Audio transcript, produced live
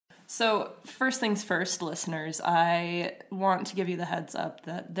So, first things first, listeners, I want to give you the heads up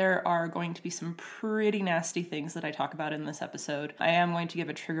that there are going to be some pretty nasty things that I talk about in this episode. I am going to give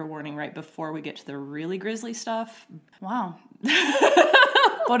a trigger warning right before we get to the really grisly stuff. Wow.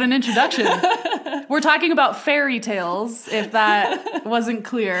 What an introduction. We're talking about fairy tales, if that wasn't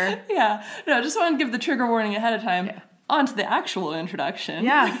clear. Yeah. No, I just wanted to give the trigger warning ahead of time. Yeah. On to the actual introduction.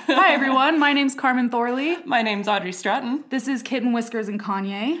 Yeah. Hi, everyone. My name's Carmen Thorley. My name's Audrey Stratton. This is Kitten Whiskers and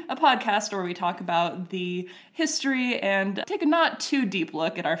Kanye, a podcast where we talk about the history and take a not too deep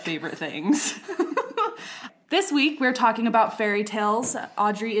look at our favorite things. This week, we're talking about fairy tales.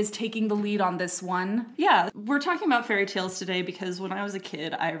 Audrey is taking the lead on this one. Yeah, we're talking about fairy tales today because when I was a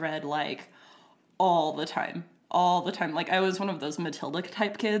kid, I read, all the time. All the time. I was one of those Matilda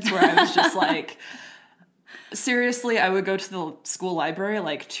type kids where I was just seriously, I would go to the school library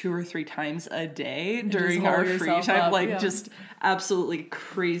 2 or 3 times a day during our free time. Just absolutely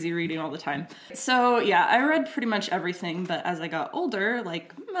crazy reading all the time. So, yeah, I read pretty much everything, but as I got older,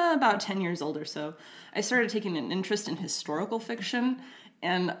 about 10 years old or so, I started taking an interest in historical fiction.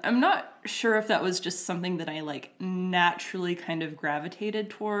 And I'm not sure if that was just something that I naturally kind of gravitated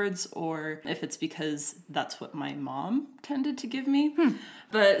towards, or if it's because that's what my mom tended to give me.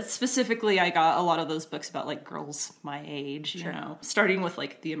 But specifically, I got a lot of those books about girls my age, you know, starting with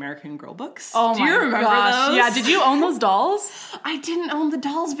the American Girl books. Oh, do you remember those? Yeah, did you own those dolls? I didn't own the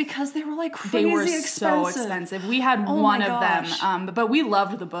dolls because they were crazy They were expensive. so expensive. We had one of them, but we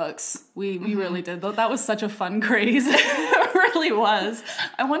loved the books. We really did. That was such a fun craze. It really was.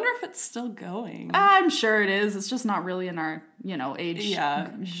 I wonder if it's still going. I'm sure it is. It's just not really in our, age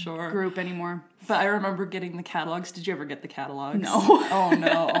group anymore. But I remember getting the catalogs. Did you ever get the catalogs? No. Oh,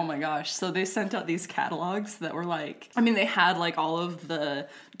 no. Oh, my gosh. So they sent out these catalogs that were they had all of the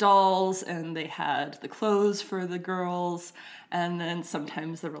dolls and they had the clothes for the girls. And then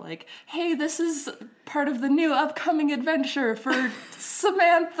sometimes they were hey, this is part of the new upcoming adventure for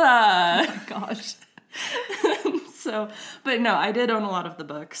Samantha. Oh, my gosh. But no, I did own a lot of the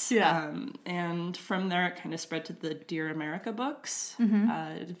books. Yeah. And from there, it kind of spread to the Dear America books,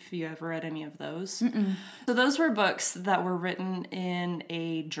 if you ever read any of those. Mm-mm. So those were books that were written in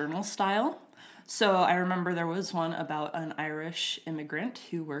a journal style. So I remember there was one about an Irish immigrant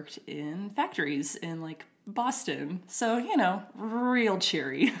who worked in factories in Boston. So, real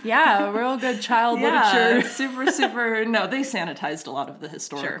cheery. Yeah, real good child literature. Super, super. No, they sanitized a lot of the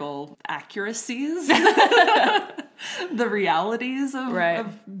historical accuracies. The realities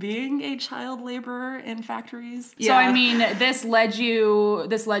of being a child laborer in factories. So, I mean, this led you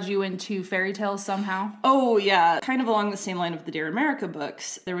into fairy tales somehow? Oh, yeah. Kind of along the same line of the Dear America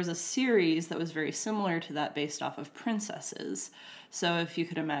books, there was a series that was very similar to that based off of princesses. So if you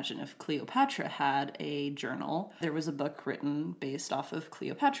could imagine if Cleopatra had a journal, there was a book written based off of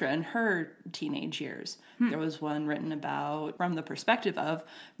Cleopatra in her teenage years. There was one written about from the perspective of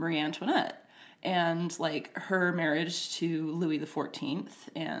Marie Antoinette and her marriage to Louis XIV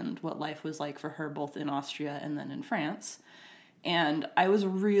and what life was like for her both in Austria and then in France. And I was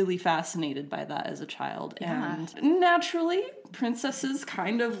really fascinated by that as a child. Yeah. And naturally, princesses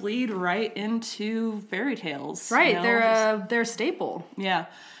kind of lead right into fairy tales. Right, they're a staple. Yeah.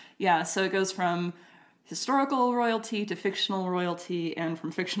 Yeah, so it goes from historical royalty to fictional royalty, and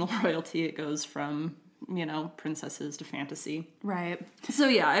from fictional royalty it goes from, princesses to fantasy. Right. So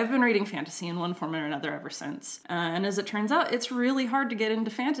yeah, I've been reading fantasy in one form or another ever since. And as it turns out, it's really hard to get into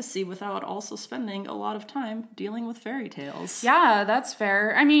fantasy without also spending a lot of time dealing with fairy tales. Yeah, that's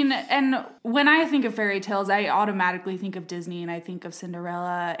fair. I mean, and when I think of fairy tales, I automatically think of Disney, and I think of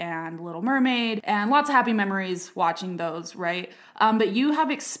Cinderella and Little Mermaid, and lots of happy memories watching those, right? But you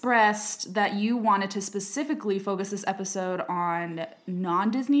have expressed that you wanted to specifically focus this episode on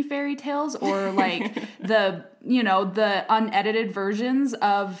non-Disney fairy tales, or the unedited versions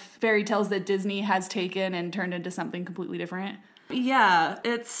of fairy tales that Disney has taken and turned into something completely different. Yeah,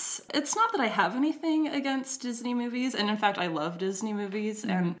 it's not that I have anything against Disney movies, and in fact I love Disney movies,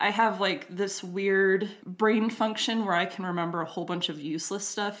 and I have this weird brain function where I can remember a whole bunch of useless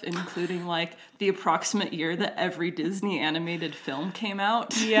stuff, including the approximate year that every Disney animated film came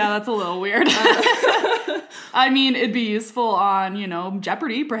out. Yeah, that's a little weird. I mean, it'd be useful on,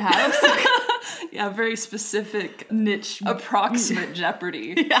 Jeopardy, perhaps. Yeah, very specific niche approximate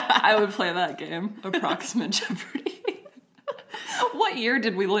Jeopardy. Yeah. I would play that game, approximate Jeopardy. What year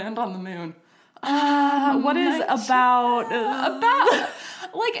did we land on the moon? What is about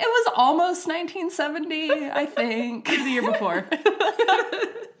it was almost 1970, I think. The year before.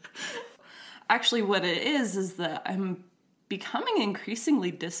 Actually, what it is that I'm becoming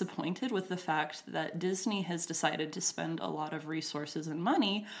increasingly disappointed with the fact that Disney has decided to spend a lot of resources and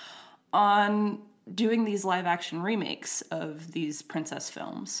money on doing these live action remakes of these princess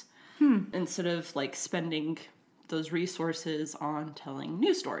films instead of like spending those resources on telling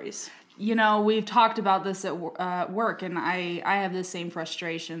new stories. You know, we've talked about this at work, and I have the same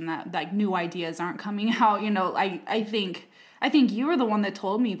frustration that like new ideas aren't coming out. You know, I think you were the one that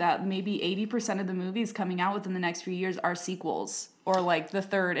told me that maybe 80% of the movies coming out within the next few years are sequels or like the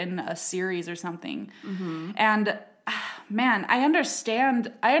third in a series or something. Mm-hmm. And man, I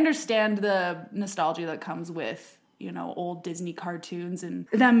understand the nostalgia that comes with, you know, old Disney cartoons and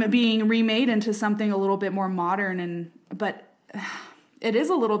them being remade into something a little bit more modern, but it is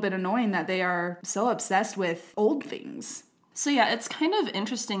a little bit annoying that they are so obsessed with old things. So yeah, it's kind of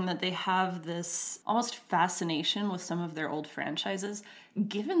interesting that they have this almost fascination with some of their old franchises,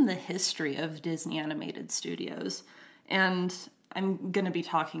 given the history of Disney animated studios. And I'm going to be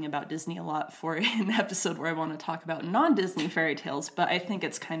talking about Disney a lot for an episode where I want to talk about non-Disney fairy tales, but I think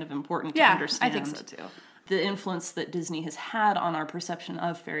it's kind of important to understand. I think so too. The influence that Disney has had on our perception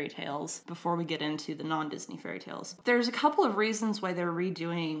of fairy tales before we get into the non-Disney fairy tales. There's a couple of reasons why they're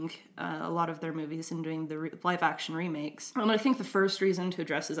redoing a lot of their movies and doing the live-action remakes. And I think the first reason to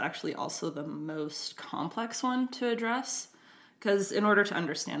address is actually also the most complex one to address, because in order to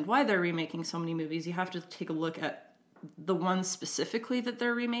understand why they're remaking so many movies, you have to take a look at the ones specifically that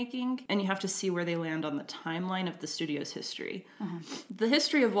they're remaking, and you have to see where they land on the timeline of the studio's history. Uh-huh. The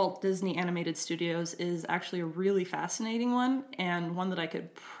history of Walt Disney Animated Studios is actually a really fascinating one, and one that I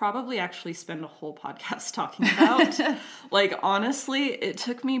could probably actually spend a whole podcast talking about. Like, honestly, it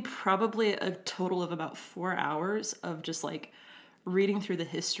took me probably a total of about 4 hours of just, like, reading through the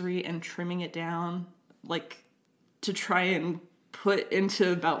history and trimming it down, like, to try and put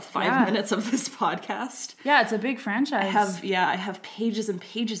into about 5 minutes of this podcast. Yeah, it's a big franchise. I have pages and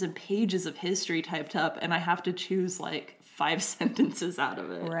pages and pages of history typed up, and I have to choose like 5 sentences out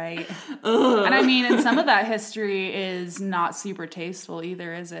of it. Right. Ugh. And I mean, and some of that history is not super tasteful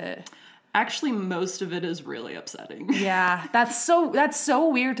either, is it? Actually, most of it is really upsetting. Yeah, that's so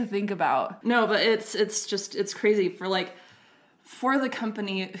weird to think about. No, but it's crazy for the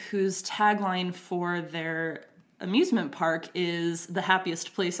company whose tagline for their amusement park is the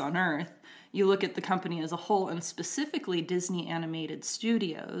happiest place on earth. You look at the company as a whole, and specifically Disney Animated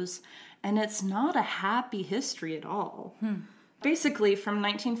Studios, and it's not a happy history at all. Basically, from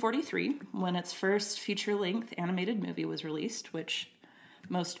 1943, when its first feature-length animated movie was released, which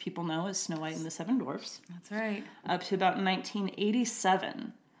most people know as Snow White and the Seven Dwarfs. That's right. Up to about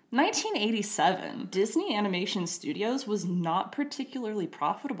 1987. 1987, Disney Animation Studios was not particularly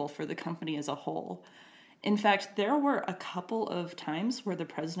profitable for the company as a whole. In fact, there were a couple of times where the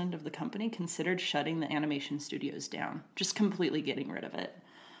president of the company considered shutting the animation studios down, just completely getting rid of it.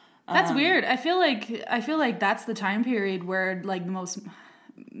 That's weird. I feel like that's the time period where like the most,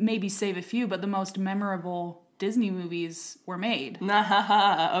 maybe save a few, but the most memorable Disney movies were made.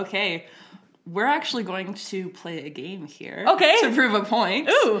 Okay. We're actually going to play a game here. Okay. To prove a point.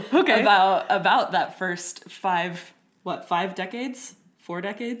 Ooh, okay. About that first 5 decades? 4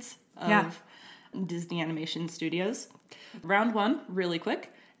 decades of Disney Animation Studios. Round 1, really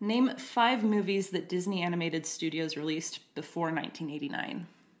quick. Name 5 movies that Disney Animated Studios released before 1989.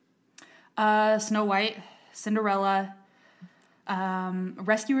 Snow White, Cinderella,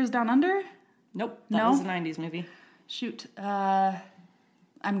 Rescuers Down Under? Nope, that was a 90s movie. Shoot.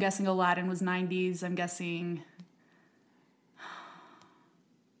 I'm guessing Aladdin was 90s. I'm guessing...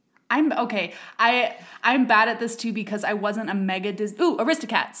 I'm bad at this too because I wasn't a mega Disney... Ooh,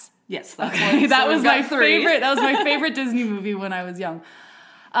 Aristocats. Yes, that was my favorite. That was my favorite Disney movie when I was young.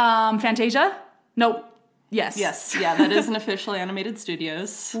 Fantasia? Nope. Yes. Yes. Yeah, that is an official animated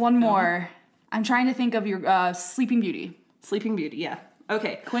studios. One more. I'm trying to think of your Sleeping Beauty. Sleeping Beauty, yeah.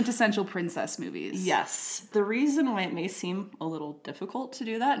 Okay. Quintessential princess movies. Yes. The reason why it may seem a little difficult to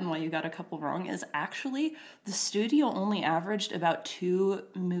do that and why you got a couple wrong is actually the studio only averaged about 2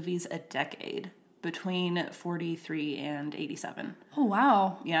 movies a decade between 43 and 87. Oh,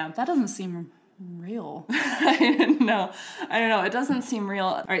 wow. Yeah. That doesn't seem real. I don't know. It doesn't seem real.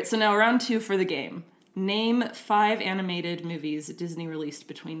 All right, so now round 2 for the game. Name 5 animated movies Disney released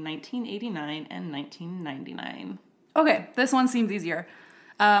between 1989 and 1999. Okay, this one seems easier.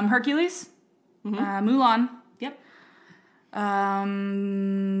 Hercules, Mulan. Yep.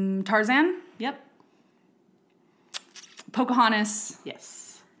 Tarzan. Yep. Pocahontas.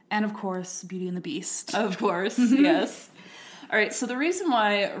 Yes. And of course, Beauty and the Beast. Of course, yes. All right, so the reason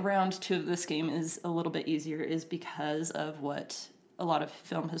why round 2 of this game is a little bit easier is because of what a lot of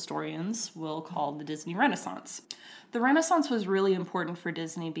film historians will call the Disney Renaissance. The Renaissance was really important for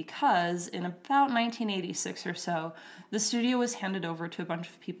Disney because in about 1986 or so, the studio was handed over to a bunch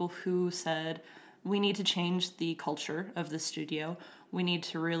of people who said, we need to change the culture of the studio. We need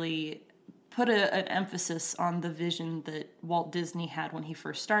to really put an emphasis on the vision that Walt Disney had when he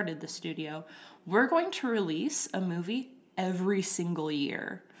first started the studio. We're going to release a movie every single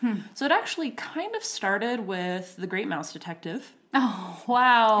year. So it actually kind of started with The Great Mouse Detective. Oh,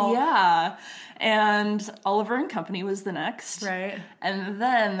 wow. Yeah. And Oliver and Company was the next. Right. And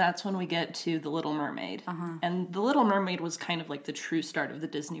then that's when we get to The Little Mermaid. And The Little Mermaid was kind of like the true start of the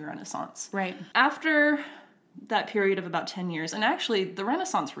Disney Renaissance. Right. After that period of about 10 years, and actually the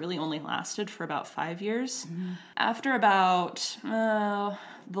Renaissance really only lasted for about 5 years. After about The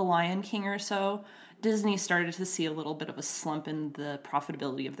Lion King or so, Disney started to see a little bit of a slump in the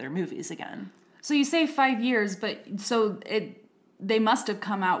profitability of their movies again. So you say 5 years, but they must have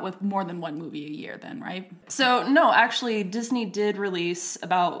come out with more than one movie a year then, right? So, no, actually, Disney did release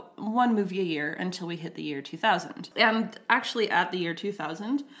about one movie a year until we hit the year 2000. And actually, at the year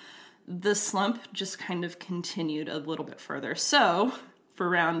 2000, the slump just kind of continued a little bit further. So, for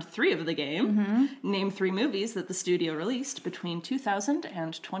round 3 of the game, name 3 movies that the studio released between 2000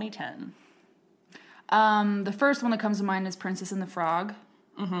 and 2010. The first one that comes to mind is Princess and the Frog.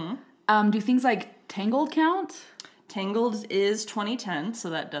 Do things like Tangled count? Tangled is 2010, so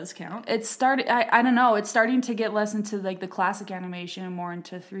that does count. It started, I don't know, it's starting to get less into like the classic animation and more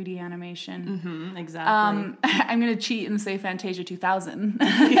into 3D animation. Exactly. I'm going to cheat and say Fantasia 2000.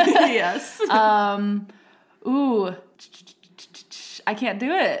 Yes. Ooh, I can't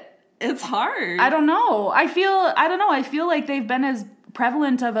do it. It's hard. I don't know. I feel like they've been as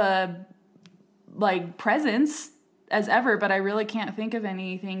prevalent of a like presence as ever, but I really can't think of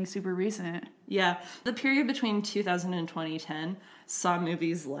anything super recent. Yeah. The period between 2000 and 2010 saw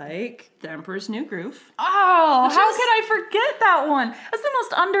movies like The Emperor's New Groove. Oh, how could I forget that one? That's the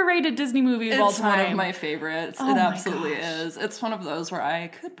most underrated Disney movie of all time. It's one of my favorites. It absolutely is. It's one of those where I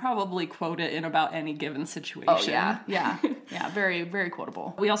could probably quote it in about any given situation. Oh, yeah. Yeah, very, very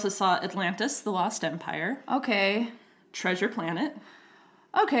quotable. We also saw Atlantis, The Lost Empire. Okay. Treasure Planet.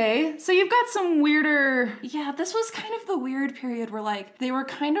 Okay, so you've got some weirder... Yeah, this was kind of the weird period where, like, they were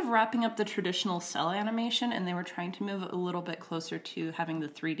kind of wrapping up the traditional cell animation and they were trying to move a little bit closer to having the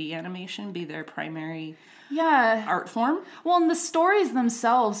 3D animation be their primary art form. Well, and the stories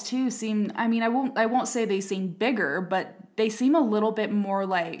themselves, too, seem... I mean, I won't say they seem bigger, but they seem a little bit more,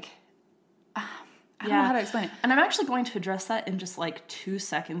 like... I don't know how to explain it. And I'm actually going to address that in just like 2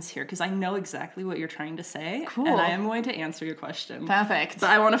 seconds here because I know exactly what you're trying to say. Cool. And I am going to answer your question. Perfect. But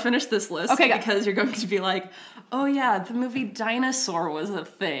I want to finish this list because you're going to be like, oh yeah, the movie Dinosaur was a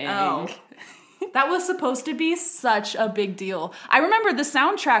thing. Oh. That was supposed to be such a big deal. I remember the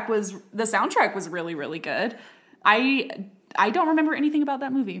soundtrack was really, really good. I don't remember anything about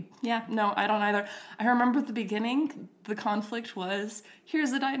that movie. Yeah, no, I don't either. I remember at the beginning, the conflict was,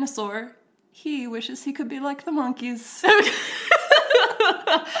 here's a dinosaur. He wishes he could be like the monkeys.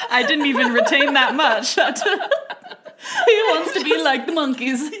 I didn't even retain that much. He wants to be like the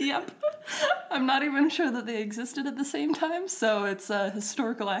monkeys. Yep. I'm not even sure that they existed at the same time, so its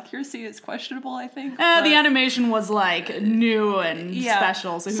historical accuracy is questionable, I think. The animation was like new and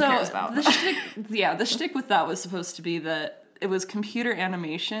special, so who cares about the shtick with that was supposed to be that it was computer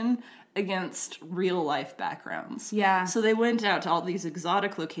animation against real life backgrounds. Yeah. So they went out to all these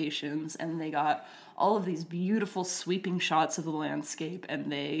exotic locations and they got all of these beautiful sweeping shots of the landscape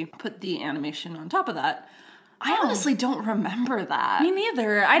and they put the animation on top of that. I honestly don't remember that. Me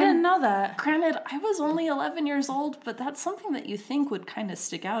neither. I didn't know that. Granted, I was only 11 years old, but that's something that you think would kind of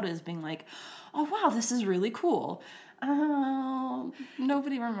stick out as being like, oh wow, this is really cool.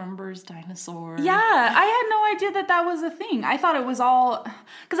 Nobody remembers Dinosaur. Yeah, I had no idea that was a thing. I thought it was all...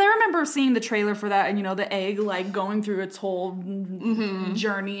 Because I remember seeing the trailer for that and, you know, the egg, like, going through its whole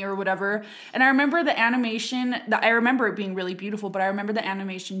journey or whatever. And I remember the animation... I remember it being really beautiful, but I remember the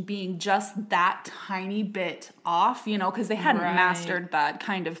animation being just that tiny bit off, you know, because they hadn't mastered that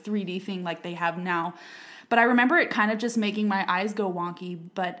kind of 3D thing like they have now. But I remember it kind of just making my eyes go wonky,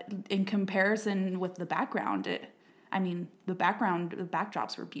 but in comparison with the background, the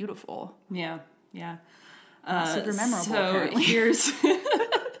backdrops were beautiful. Yeah. Super memorable. So apparently. here's...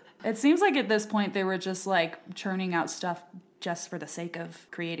 It seems like at this point they were just like churning out stuff just for the sake of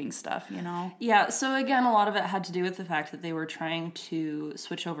creating stuff, you know? Yeah, so again, a lot of it had to do with the fact that they were trying to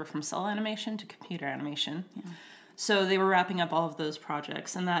switch over from cell animation to computer animation. Yeah. So they were wrapping up all of those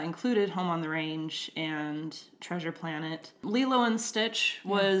projects, and that included Home on the Range and Treasure Planet. Lilo and Stitch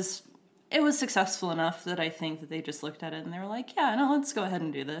was it was successful enough that I think that they just looked at it and they were like, yeah, no, let's go ahead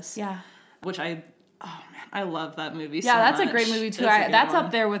and do this. Yeah. Which I love that movie so much. Yeah, that's a great movie too. That's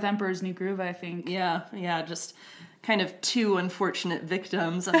up there with Emperor's New Groove, I think. Yeah, just kind of two unfortunate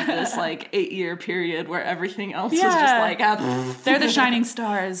victims of this 8-year period where everything else was just they're the shining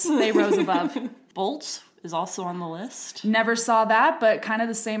stars. They rose above. Bolt is also on the list. Never saw that, but kind of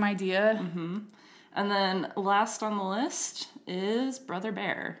the same idea. Mm-hmm. And then last on the list is Brother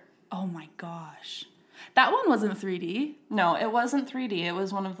Bear. Oh my gosh. That one wasn't 3D. No, it wasn't 3D. It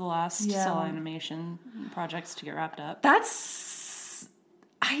was one of the last cell animation projects to get wrapped up. That's...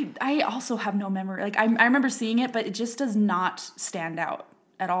 I also have no memory. I remember seeing it, but it just does not stand out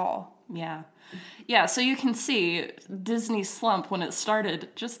at all. Yeah. Yeah, so you can see Disney's slump when it started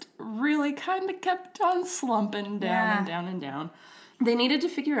just really kind of kept on slumping down and down and down. They needed to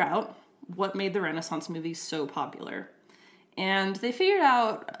figure out what made the Renaissance movies so popular. And they figured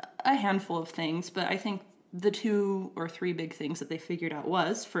out a handful of things, but I think the 2 or 3 big things that they figured out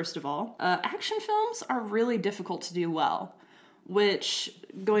was, first of all, action films are really difficult to do well, which,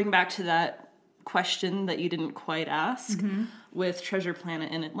 going back to that question that you didn't quite ask with Treasure Planet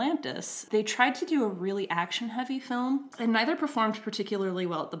and Atlantis, they tried to do a really action-heavy film, and neither performed particularly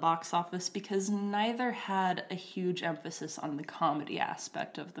well at the box office because neither had a huge emphasis on the comedy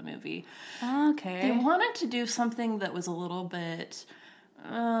aspect of the movie. Okay. They wanted to do something that was a little bit...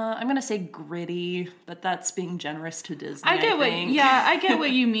 I'm gonna say gritty, but that's being generous to Disney. I get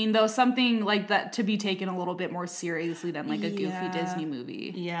what you mean though. Something like that to be taken a little bit more seriously than a goofy Disney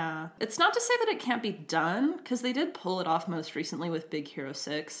movie. Yeah, it's not to say that it can't be done because they did pull it off most recently with Big Hero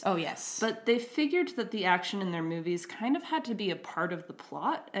 6. Oh yes, but they figured that the action in their movies kind of had to be a part of the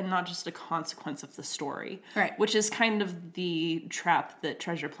plot and not just a consequence of the story. Right, which is kind of the trap that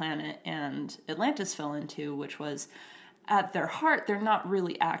Treasure Planet and Atlantis fell into, which was, at their heart, they're not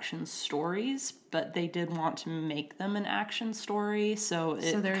really action stories, but they did want to make them an action story, so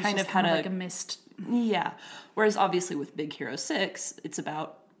it kind of had a missed... Yeah. Whereas obviously with Big Hero 6, it's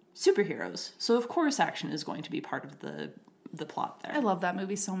about superheroes. So of course action is going to be part of the plot there. I love that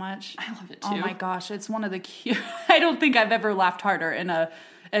movie so much. I love it too. Oh my gosh, it's one of the cute... I don't think I've ever laughed harder in a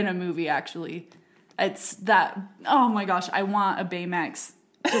movie, actually. It's that... Oh my gosh, I want a Baymax...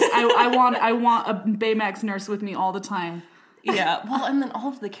 I want a Baymax nurse with me all the time. Yeah, well, and then all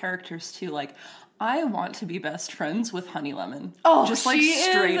of the characters too. I want to be best friends with Honey Lemon. Oh, just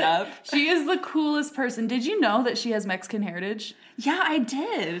straight up. She is the coolest person. Did you know that she has Mexican heritage? Yeah, I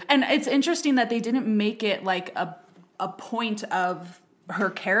did. And it's interesting that they didn't make it a point of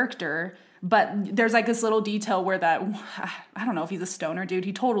her character. But there's this little detail where I don't know if he's a stoner dude.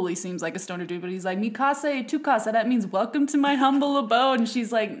 He totally seems like a stoner dude, but he's like, mi casa y tu casa. That means welcome to my humble abode. And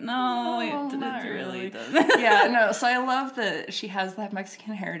she's like, no, not really. Yeah, no. So I love that she has that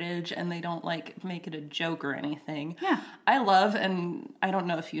Mexican heritage and they don't make it a joke or anything. Yeah. I love, and I don't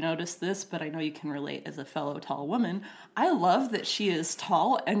know if you noticed this, but I know you can relate as a fellow tall woman. I love that she is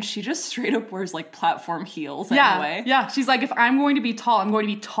tall and she just straight up wears platform heels anyway. Yeah. She's like, if I'm going to be tall, I'm going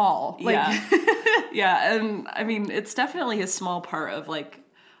to be tall. Yeah, and I mean, it's definitely a small part of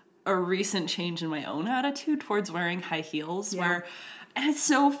a recent change in my own attitude towards wearing high heels where, and it's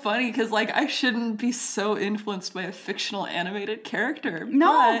so funny because I shouldn't be so influenced by a fictional animated character.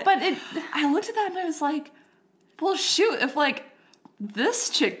 No, but I looked at that and I was like, well, shoot, if this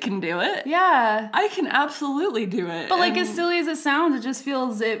chick can do it. Yeah. I can absolutely do it. But as silly as it sounds, it just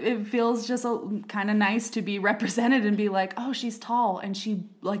feels, it feels just kind of nice to be represented and be like, oh, she's tall and she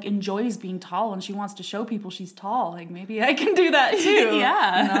enjoys being tall and she wants to show people she's tall. Maybe I can do that too.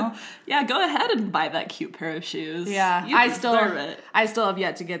 Yeah. Yeah, go ahead and buy that cute pair of shoes. Yeah. You deserve it. I still have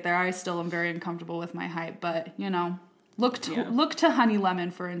yet to get there. I still am very uncomfortable with my height, but look to Honey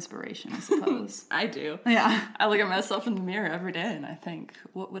Lemon for inspiration, I suppose. I do. Yeah. I look at myself in the mirror every day and I think,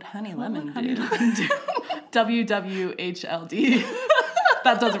 what would Honey Lemon do? WWHLD.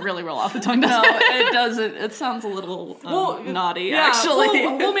 That doesn't really roll off the tongue, does it? No, it doesn't. It sounds a little naughty, actually.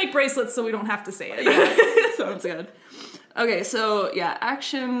 We'll make bracelets so we don't have to say it. Yeah, sounds good. Okay, so yeah,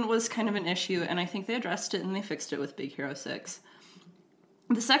 action was kind of an issue, and I think they addressed it and they fixed it with Big Hero 6.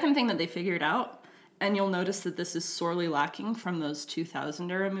 The second thing that they figured out, and you'll notice that this is sorely lacking from those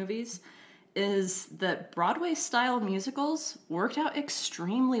 2000-era movies, is that Broadway-style musicals worked out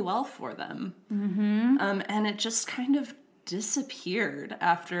extremely well for them. Mm-hmm. And it just kind of disappeared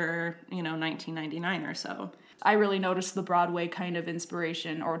after, 1999 or so. I really noticed the Broadway kind of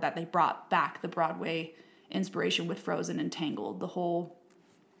inspiration, or that they brought back the Broadway inspiration with Frozen and Tangled. The whole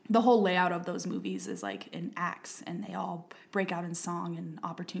the whole layout of those movies is like in acts, and they all break out in song and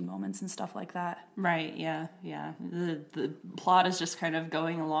opportune moments and stuff like that. Right, yeah. The plot is just kind of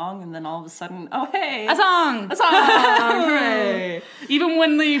going along, and then all of a sudden, oh, hey! A song! Hooray! Even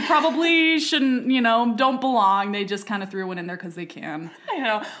when they probably shouldn't, don't belong, they just kind of threw one in there because they can. I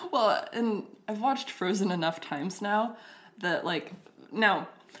know. Well, and I've watched Frozen enough times now that, now,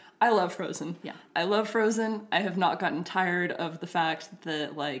 I love Frozen. Yeah. I love Frozen. I have not gotten tired of the fact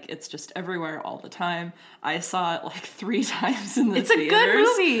that, it's just everywhere all the time. I saw it, 3 times in the theaters. It's a good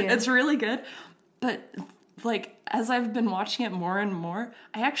movie. It's really good. But, as I've been watching it more and more,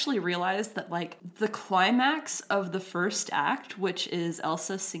 I actually realized that, the climax of the first act, which is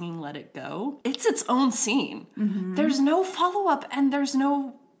Elsa singing Let It Go, it's its own scene. Mm-hmm. There's no follow-up, and there's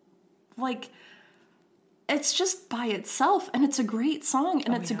no, it's just by itself, and it's a great song,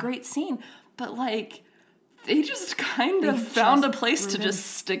 and it's a great scene. But, they just kind of found a place to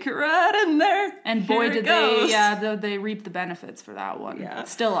just stick it right in there. And boy, did they reap the benefits for that one. Yeah.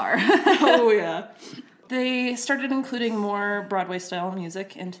 Still are. Oh, yeah. They started including more Broadway-style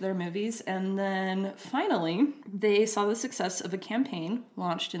music into their movies, and then finally, they saw the success of a campaign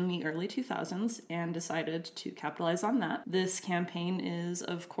launched in the early 2000s and decided to capitalize on that. This campaign is,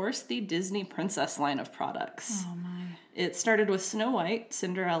 of course, the Disney Princess line of products. Oh, my. It started with Snow White,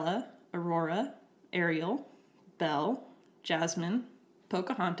 Cinderella, Aurora, Ariel, Belle, Jasmine,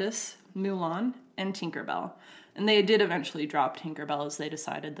 Pocahontas, Mulan, and Tinkerbell. And they did eventually drop Tinkerbell as they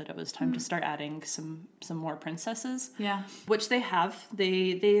decided that it was time to start adding some more princesses. Yeah. Which they have.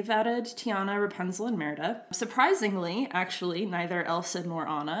 They've added Tiana, Rapunzel, and Merida. Surprisingly, actually, neither Elsa nor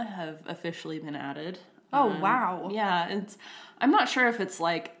Anna have officially been added. Oh, wow. Yeah. I'm not sure if it's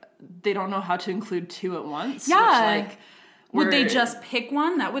they don't know how to include 2 at once. Yeah. Would they just pick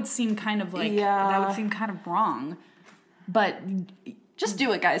one? That would seem kind of that would seem kind of wrong. But just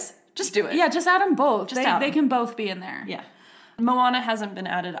do it, guys. Just do it. Yeah, just add them both. They can both be in there. Yeah. Moana hasn't been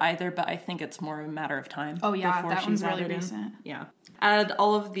added either, but I think it's more a matter of time. Oh, yeah, that one's really recent. Yeah. Add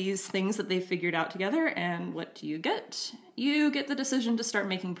all of these things that they figured out together, and what do you get? You get the decision to start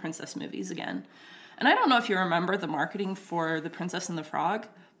making princess movies again. And I don't know if you remember the marketing for The Princess and the Frog,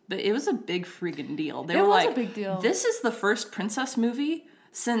 but it was a big freaking deal. It was a big deal. This is the first princess movie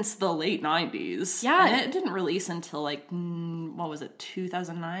since the late 90s. Yeah. And it didn't release until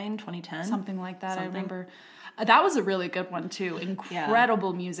 2009, 2010? Something like that, I remember. That was a really good one, too.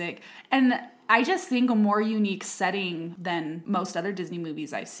 Incredible music. And I just think a more unique setting than most other Disney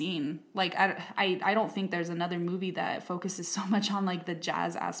movies I've seen. I don't think there's another movie that focuses so much on, the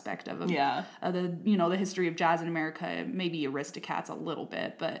jazz aspect of the history of jazz in America. Maybe Aristocats a little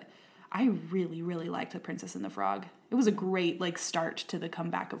bit, but I really, really liked The Princess and the Frog. It was a great, start to the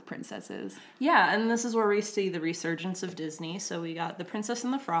comeback of princesses. Yeah, and this is where we see the resurgence of Disney. So we got The Princess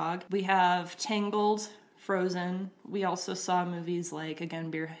and the Frog. We have Tangled, Frozen. We also saw movies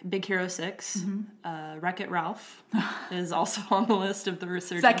Big Hero 6. Mm-hmm. Wreck-It Ralph is also on the list of the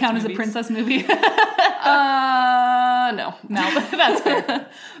resurgence. Does that count as a princess movie? No. That's fair.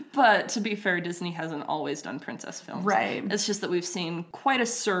 But to be fair, Disney hasn't always done princess films. Right. It's just that we've seen quite a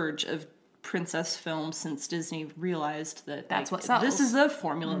surge of princess films since Disney realized that that's what sells. This is a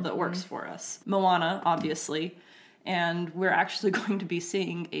formula that works for us. Moana, obviously. And we're actually going to be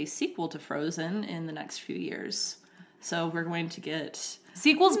seeing a sequel to Frozen in the next few years. So we're going to get...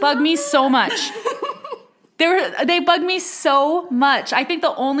 Sequels bug me so much. They bug me so much. I think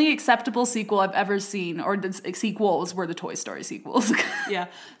the only acceptable sequel I've ever seen, or the sequels, were the Toy Story sequels. Yeah.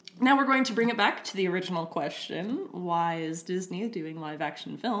 Now we're going to bring it back to the original question. Why is Disney doing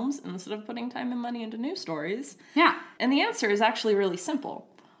live-action films instead of putting time and money into new stories? Yeah. And the answer is actually really simple.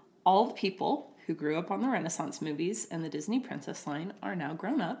 All the people who grew up on the Renaissance movies and the Disney Princess line are now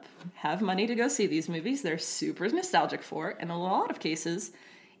grown up, have money to go see these movies they're super nostalgic for, and in a lot of cases,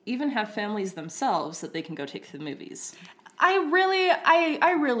 even have families themselves that they can go take to the movies. I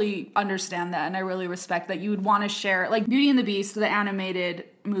really understand that, and I really respect that you would want to share. Beauty and the Beast, the animated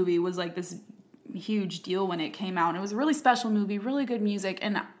movie, was this huge deal when it came out. And it was a really special movie, really good music,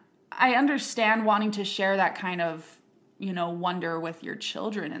 and I understand wanting to share that kind of, wonder with your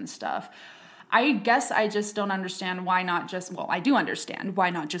children and stuff. I guess I just don't understand why not just, I do understand why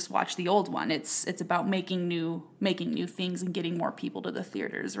not just watch the old one. It's about making new things and getting more people to the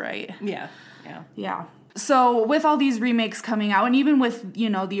theaters, right? Yeah. So with all these remakes coming out, and even with,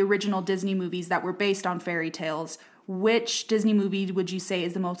 the original Disney movies that were based on fairy tales, which Disney movie would you say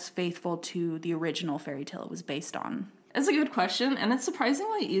is the most faithful to the original fairy tale it was based on? It's a good question, and it's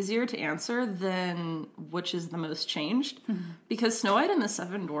surprisingly easier to answer than which is the most changed, because Snow White and the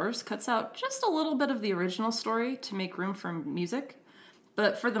Seven Dwarfs cuts out just a little bit of the original story to make room for music,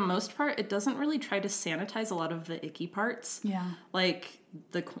 But for the most part, it doesn't really try to sanitize a lot of the icky parts. Yeah. Like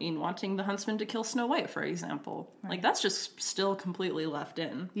the queen wanting the huntsman to kill Snow White, for example. Right. Like, that's just still completely left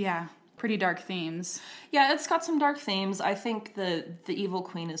in. Yeah. Pretty dark themes. Yeah, it's got some dark themes. I think the evil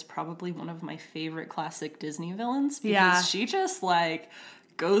queen is probably one of my favorite classic Disney villains. Because she just, like,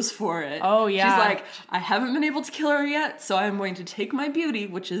 goes for it. Oh, yeah. She's like, I haven't been able to kill her yet, so I'm going to take my beauty,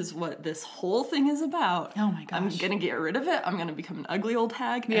 which is what this whole thing is about. Oh, my gosh. I'm going to get rid of it. I'm going to become an ugly old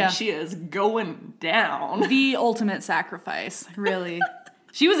hag. Yeah. And she is going down. The ultimate sacrifice, really.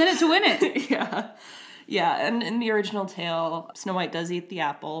 She was in it to win it. Yeah. Yeah, and in the original tale, Snow White does eat the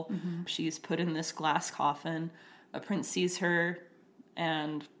apple. Mm-hmm. She's put in this glass coffin. A prince sees her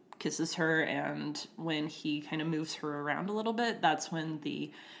and kisses her, and when he kind of moves her around a little bit, that's when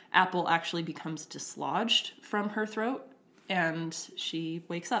the apple actually becomes dislodged from her throat, and she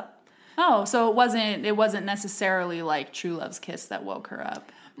wakes up. Oh, so it wasn't necessarily like true love's kiss that woke her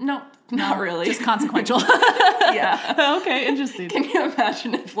up. No, not really. Just consequential. Yeah. Okay, interesting. Can you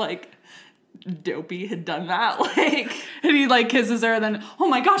imagine if, like, Dopey had done that, like, and he, like, kisses her, and then, oh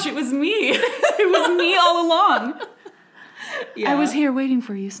my gosh, it was me. It was me all along. Yeah. I was here waiting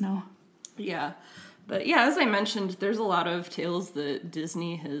for you, Snow. Yeah. But yeah, as I mentioned, there's a lot of tales that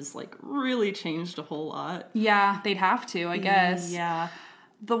Disney has, like, really changed a whole lot. Yeah, they'd have to, I guess. Yeah.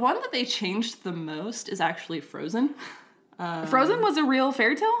 The one that they changed the most is actually Frozen. Frozen was a real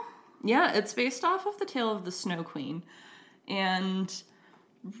fairy tale? Yeah, it's based off of the tale of the Snow Queen. And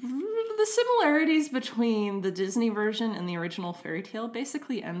the similarities between the Disney version and the original fairy tale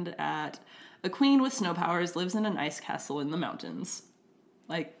basically end at a queen with snow powers lives in an ice castle in the mountains.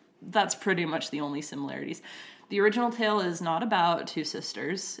 Like, that's pretty much the only similarities. The original tale is not about two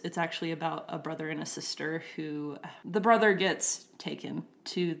sisters. It's actually about a brother and a sister who... The brother gets taken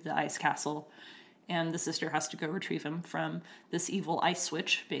to the ice castle, and the sister has to go retrieve him from this evil ice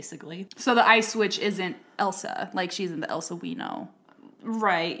witch, basically. So the ice witch isn't Elsa, like she's in the Elsa we know.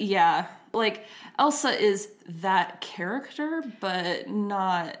 Right, yeah. Like, Elsa is that character, but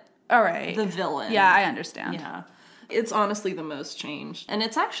not all right. the villain. Yeah, I understand. Yeah. It's honestly the most changed. And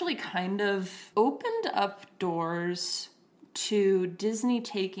it's actually kind of opened up doors to Disney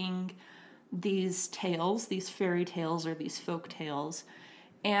taking these tales, these fairy tales or these folk tales,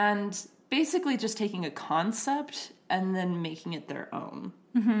 and basically just taking a concept and then making it their own.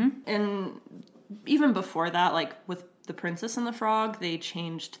 Mm-hmm. And even before that, like with The Princess and the Frog, they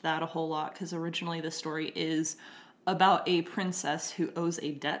changed that a whole lot because originally the story is about a princess who owes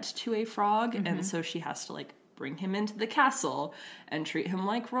a debt to a frog, mm-hmm. and so she has to, like, bring him into the castle and treat him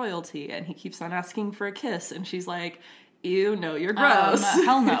like royalty, and he keeps on asking for a kiss, and she's like, ew, no, you're gross.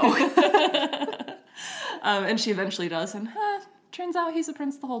 Hell no. And she eventually does, and turns out he's a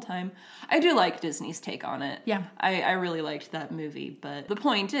prince the whole time. I do like Disney's take on it. Yeah. I really liked that movie, but the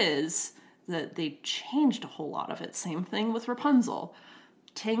point is that they changed a whole lot of it. Same thing with Rapunzel.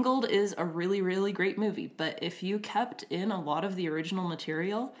 Tangled is a really, really great movie, but if you kept in a lot of the original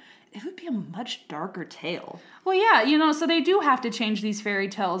material, it would be a much darker tale. Well, yeah, so they do have to change these fairy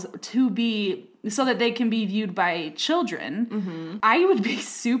tales to be so that they can be viewed by children. Mm-hmm. I would be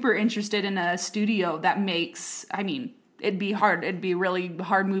super interested in a studio that makes, it'd be hard. It'd be really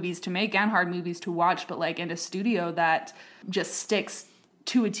hard movies to make and hard movies to watch, but like in a studio that just sticks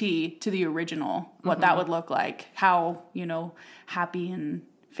to a T to the original, what mm-hmm. that would look like, how, happy and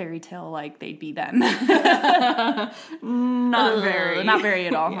fairy tale like they'd be then. Not very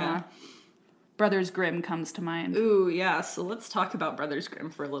at all, yeah. Huh? Brothers Grimm comes to mind. Ooh, yeah, so let's talk about Brothers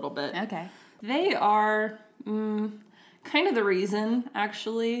Grimm for a little bit. Okay. They are kind of the reason,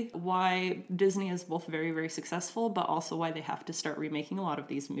 actually, why Disney is both very, very successful, but also why they have to start remaking a lot of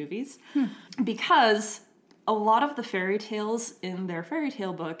these movies. Because a lot of the fairy tales in their fairy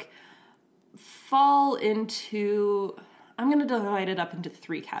tale book fall into... I'm going to divide it up into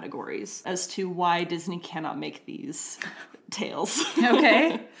 3 categories as to why Disney cannot make these tales.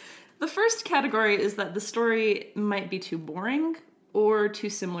 Okay. The first category is that the story might be too boring or too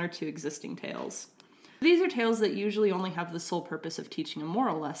similar to existing tales. These are tales that usually only have the sole purpose of teaching a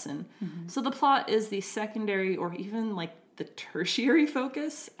moral lesson. Mm-hmm. So the plot is the secondary or even like the tertiary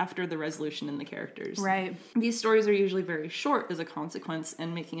focus after the resolution in the characters. Right. These stories are usually very short as a consequence,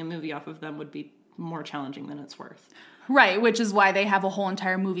 and making a movie off of them would be more challenging than it's worth. Right, which is why they have a whole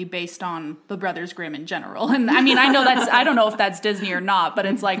entire movie based on the Brothers Grimm in general. And I don't know if that's Disney or not, but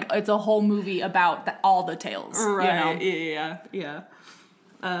it's like, it's a whole movie about all the tales. Right, yeah.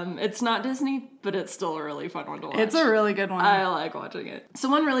 It's not Disney, but it's still a really fun one to watch. It's a really good one. I like watching it. So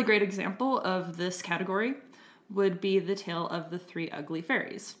one really great example of this category would be the tale of the 3 ugly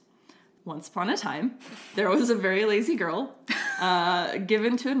fairies. Once upon a time, there was a very lazy girl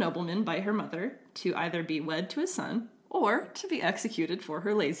given to a nobleman by her mother to either be wed to his son or to be executed for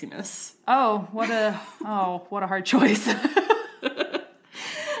her laziness. Oh, what a hard choice.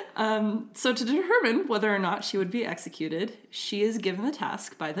 So to determine whether or not she would be executed, she is given the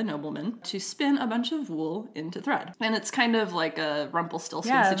task by the nobleman to spin a bunch of wool into thread. And it's kind of like a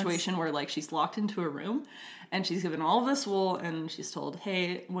Rumpelstiltskin situation where like she's locked into a room and she's given all of this wool and she's told,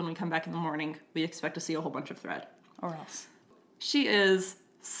 hey, when we come back in the morning, we expect to see a whole bunch of thread. Or else. She is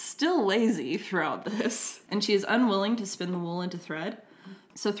still lazy throughout this, and she is unwilling to spin the wool into thread.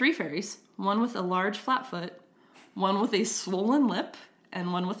 So 3 fairies, one with a large flat foot, one with a swollen lip,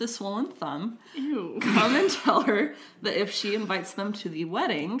 and one with a swollen thumb, come and tell her that if she invites them to the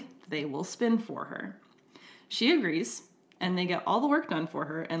wedding, they will spin for her. She agrees, and they get all the work done for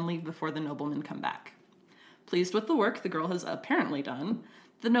her and leave before the noblemen come back. Pleased with the work the girl has apparently done,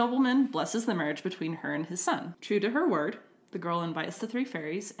 the nobleman blesses the marriage between her and his son. True to her word, the girl invites the 3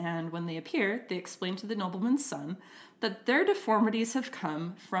 fairies, and when they appear, they explain to the nobleman's son that their deformities have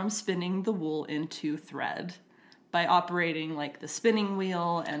come from spinning the wool into thread. By operating, like, the spinning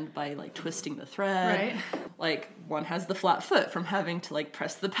wheel and by, like, twisting the thread. Right. Like, one has the flat foot from having to, like,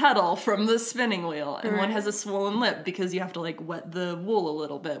 press the pedal from the spinning wheel. And one has a swollen lip because you have to, like, wet the wool a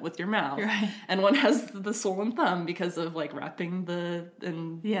little bit with your mouth. Right. And one has the swollen thumb because of, like, wrapping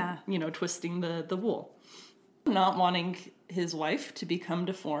twisting the wool. Not wanting his wife to become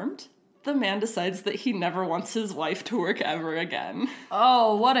deformed, the man decides that he never wants his wife to work ever again.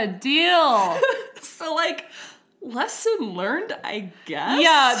 Oh, what a deal! So, like... lesson learned, I guess?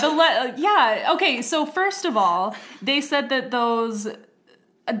 Yeah, okay, so first of all, they said that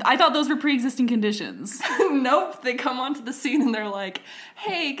I thought those were pre-existing conditions. Nope, they come onto the scene and they're like,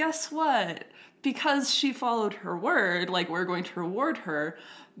 hey, guess what? Because she followed her word, like, we're going to reward her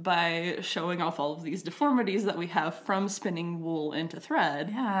by showing off all of these deformities that we have from spinning wool into thread.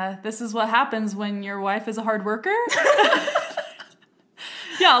 Yeah, this is what happens when your wife is a hard worker?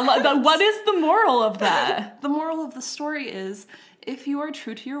 Yeah, what is the moral of that? The moral of the story is, if you are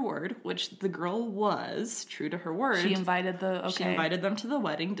true to your word, which the girl was true to her word. She invited them to the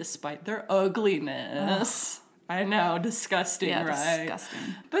wedding despite their ugliness. Ugh. I know, disgusting, right?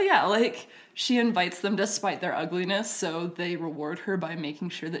 Disgusting. But yeah, like, she invites them despite their ugliness, so they reward her by making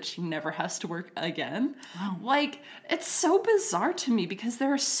sure that she never has to work again. Wow. Like, it's so bizarre to me because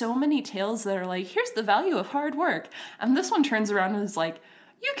there are so many tales that are like, here's the value of hard work. And this one turns around and is like,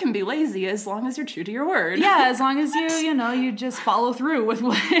 you can be lazy as long as you're true to your word. Yeah, as long as you just follow through with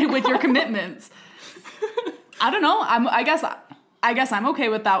your commitments. I don't know. I guess I'm okay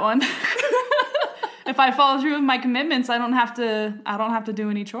with that one. If I follow through with my commitments, I don't have to do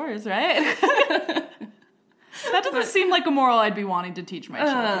any chores, right? That doesn't seem like a moral I'd be wanting to teach my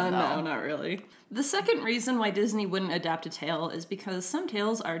children. No, not really. The second reason why Disney wouldn't adapt a tale is because some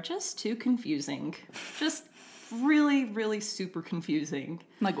tales are just too confusing. Just really, really super confusing.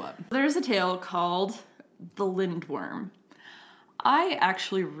 Like what? There's a tale called The Lindworm. I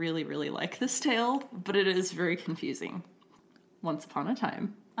actually really, really like this tale, but it is very confusing. Once upon a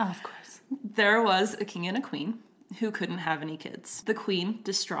time. Oh, of course. There was a king and a queen who couldn't have any kids. The queen,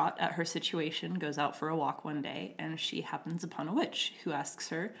 distraught at her situation, goes out for a walk one day, and she happens upon a witch who asks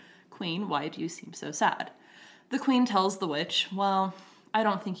her, "Queen, why do you seem so sad?" The queen tells the witch, "Well, I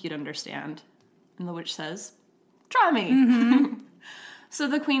don't think you'd understand." And the witch says, "Try me." Mm-hmm. So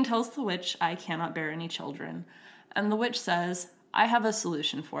the queen tells the witch, "I cannot bear any children." And the witch says, "I have a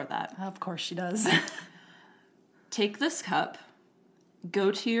solution for that." Of course she does. Take this cup,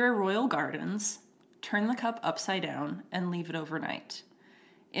 go to your royal gardens, turn the cup upside down, and leave it overnight.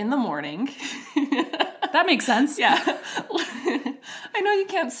 In the morning... That makes sense. Yeah. I know you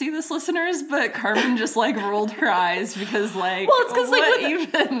can't see this, listeners, but Carmen just, like, rolled her eyes because, like... Well, it's because,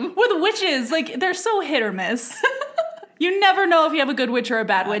 like, with witches, like, they're so hit or miss. You never know if you have a good witch or a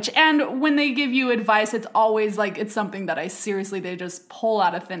bad witch. And when they give you advice, it's always, like, it's something that they just pull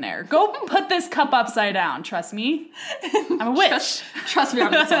out of thin air. Go put this cup upside down. Trust me. I'm a witch. Trust me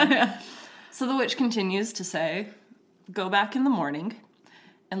on this one. Yeah. So the witch continues to say, "Go back in the morning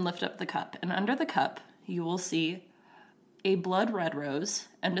and lift up the cup. And under the cup, you will see a blood red rose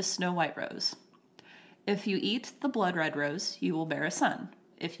and a snow white rose. If you eat the blood red rose, you will bear a son.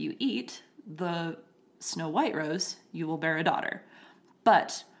 If you eat the snow white rose, you will bear a daughter.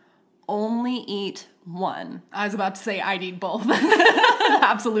 But only eat one." I was about to say I'd eat both.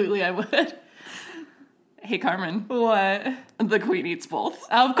 Absolutely, I would. Hey, Carmen. What? The queen eats both.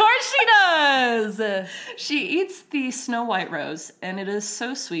 Of course she does! She eats the snow white rose, and it is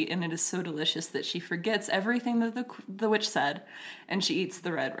so sweet and it is so delicious that she forgets everything that the witch said, and she eats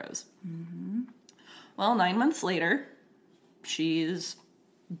the red rose. Mm-hmm. Well, 9 months later, she's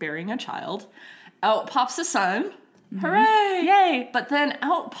bearing a child. Out pops a son. Hooray! Yay! But then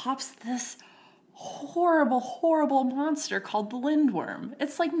out pops this horrible, horrible monster called the Lindworm.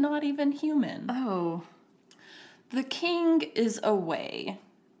 It's like not even human. Oh. The king is away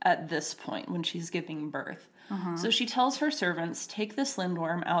at this point when she's giving birth. So she tells her servants, take this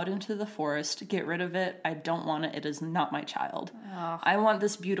Lindworm out into the forest, get rid of it. I don't want it. It is not my child. I want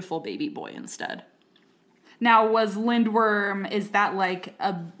this beautiful baby boy instead. Now, was Lindworm, is that like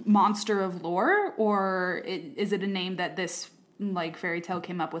a monster of lore, or is it a name that this like fairy tale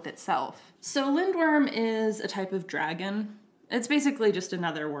came up with itself? So Lindworm is a type of dragon. It's basically just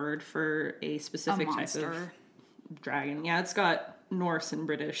another word for a specific type of dragon. Yeah, it's got Norse and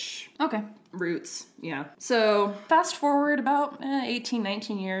British roots. Yeah. So fast forward about 18,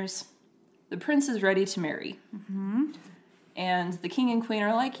 19 years, the prince is ready to marry. And the king and queen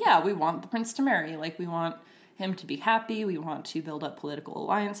are like, yeah, we want the prince to marry. Like, we want him to be happy. We want to build up political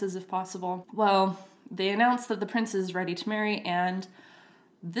alliances if possible. Well, they announce that the prince is ready to marry, and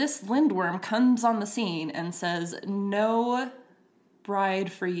this Lindworm comes on the scene and says, no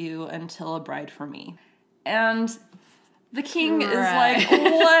bride for you until a bride for me. And the king is like,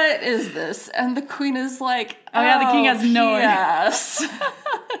 what is this? And the queen is like, oh yeah, the king has no idea. Yes.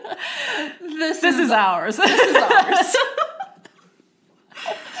 This is ours. This is ours.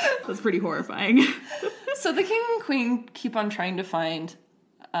 That's pretty horrifying. So the king and queen keep on trying to find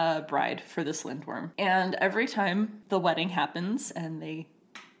a bride for this Lindworm. And every time the wedding happens and they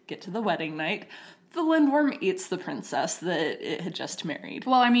get to the wedding night, the Lindworm eats the princess that it had just married.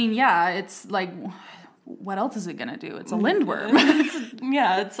 Well, I mean, yeah, it's like, what else is it gonna do? It's a Lindworm.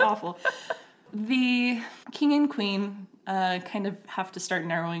 Yeah, it's awful. The king and queen kind of have to start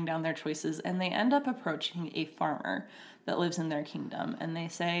narrowing down their choices, and they end up approaching a farmer that lives in their kingdom, and they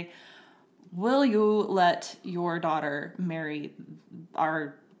say, will you let your daughter marry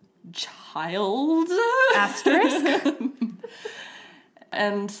our child? Asterisk.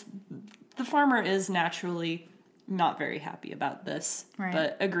 And the farmer is naturally not very happy about this,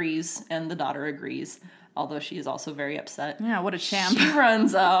 but agrees, and the daughter agrees, although she is also very upset. Yeah, what a champ. She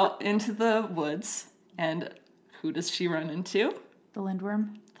runs out into the woods, and who does she run into? The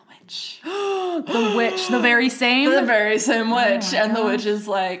Lindworm. The witch. The witch, the very same? The very same witch. And the witch is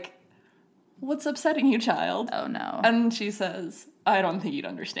like, what's upsetting you, child? Oh, no. And she says, I don't think you'd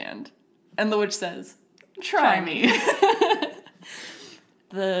understand. And the witch says, try me.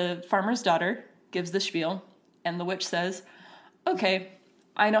 The farmer's daughter gives the spiel, and the witch says, okay,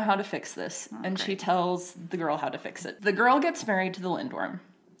 I know how to fix this. And she tells the girl how to fix it. The girl gets married to the Lindworm.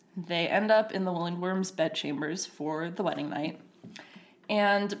 They end up in the Lindworm's bedchambers for the wedding night.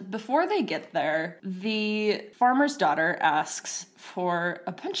 And before they get there, the farmer's daughter asks for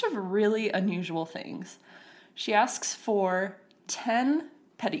a bunch of really unusual things. She asks for 10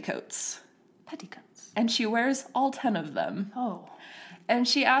 petticoats. Petticoats. And she wears all 10 of them. Oh. And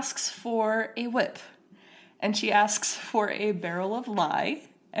she asks for a whip. And she asks for a barrel of lye.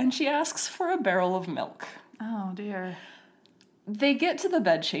 And she asks for a barrel of milk. Oh, dear. They get to the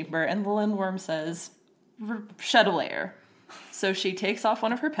bedchamber, and the Lindworm says, shed a layer. So she takes off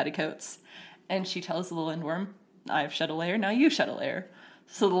one of her petticoats, and she tells the Lindworm, I've shed a layer, now you shed a layer.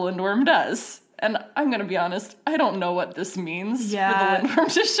 So the Lindworm does. And I'm going to be honest, I don't know what this means for the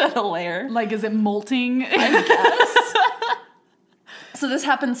Lindworm to shed a layer. Like, is it molting? I guess. So this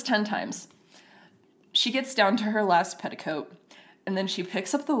happens 10 times. She gets down to her last petticoat, and then she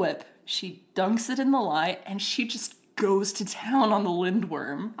picks up the whip, she dunks it in the lye, and she just goes to town on the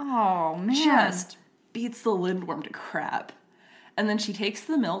Lindworm. Oh, man. Just beats the Lindworm to crap. And then she takes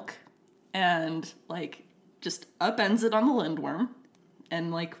the milk and, like, just upends it on the Lindworm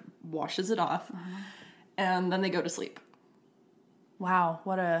and, like, washes it off. And then they go to sleep. Wow,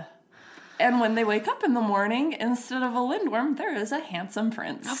 what a... And when they wake up in the morning, instead of a Lindworm, there is a handsome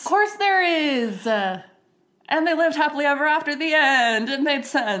prince. Of course there is! And they lived happily ever after the end. It made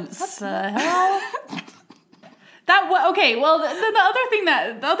sense. What the hell? Okay, well, the other thing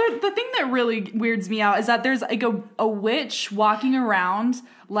the thing that really weirds me out is that there's like a witch walking around,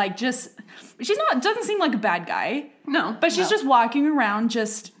 like, just, doesn't seem like a bad guy. No. But she's just walking around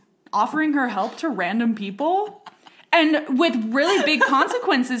just offering her help to random people. And with really big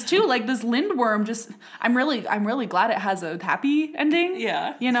consequences too. Like, this Lindworm just, I'm really glad it has a happy ending.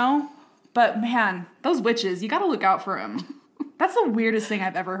 Yeah. You know? But man, those witches, you gotta look out for them. That's the weirdest thing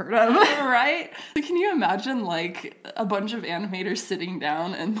I've ever heard of. Right? Can you imagine, like, a bunch of animators sitting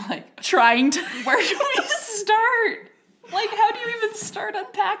down and, like, trying to... Where do we start? Like, how do you even start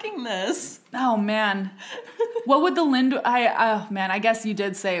unpacking this? Oh, man. What would the I guess you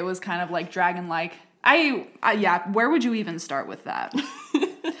did say it was kind of, like, dragon-like. Yeah, where would you even start with that?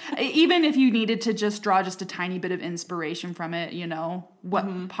 Even if you needed to just draw just a tiny bit of inspiration from it, you know,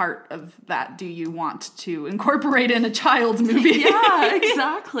 what part of that do you want to incorporate in a child's movie? Yeah,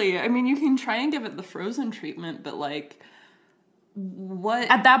 exactly. I mean, you can try and give it the Frozen treatment, but like, what?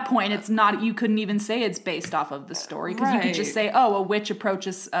 At that point, it's not, you couldn't even say it's based off of the story, because you could just say, oh, a witch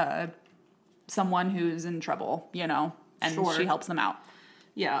approaches someone who's in trouble, you know, and she helps them out.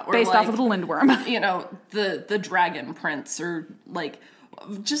 Yeah. Or based off of the Lindworm. You know, the Dragon Prince, or like,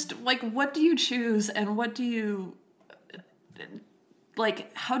 just like, what do you choose, and what do you,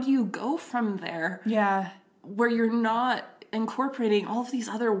 like, how do you go from there? Yeah. Where you're not incorporating all of these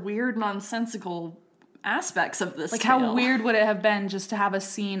other weird, nonsensical aspects of this like tale. How weird would it have been just to have a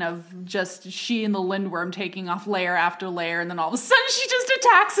scene of just she and the Lindworm taking off layer after layer, and then all of a sudden she just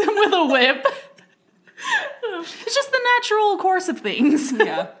attacks him with a whip. It's just the natural course of things.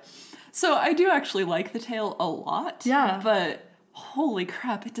 Yeah. So I do actually like the tale a lot. Yeah. But holy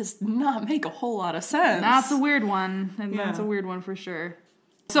crap, it does not make a whole lot of sense. That's a weird one. And that's a weird one for sure.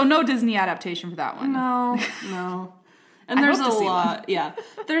 So no Disney adaptation for that one. No. And there's a lot,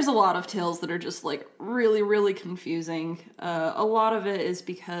 there's a lot of tales that are just like really, really confusing. A lot of it is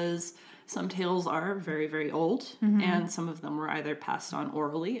because some tales are very, very old, and some of them were either passed on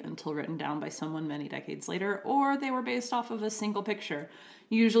orally until written down by someone many decades later, or they were based off of a single picture.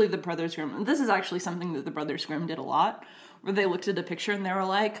 Usually the Brothers Grimm. And this is actually something that the Brothers Grimm did a lot, where they looked at a picture and they were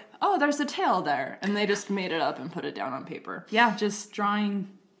like, oh, there's a tale there. And they just made it up and put it down on paper. Yeah, just drawing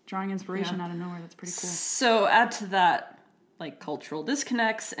inspiration out of nowhere. That's pretty cool. So add to that, like, cultural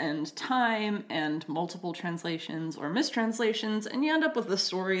disconnects and time and multiple translations or mistranslations, and you end up with a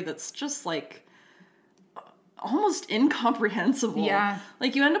story that's just, like, almost incomprehensible. Yeah.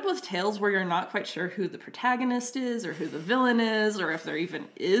 Like, you end up with tales where you're not quite sure who the protagonist is, or who the villain is, or if there even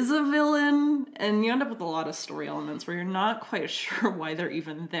is a villain, and you end up with a lot of story elements where you're not quite sure why they're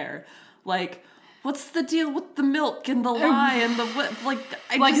even there. Like, what's the deal with the milk and the lie and the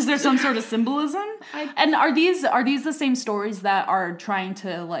what? Is there some sort of symbolism? And are these the same stories that are trying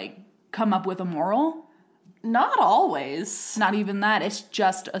to like come up with a moral? Not always. Not even that. It's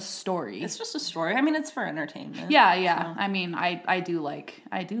just a story. It's just a story. I mean, it's for entertainment. Yeah. So. I mean, I do like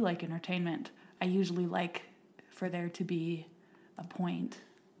entertainment. I usually like for there to be a point.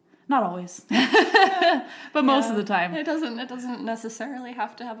 Not always, but most of the time. It doesn't necessarily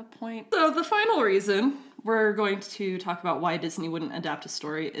have to have a point. So the final reason we're going to talk about why Disney wouldn't adapt a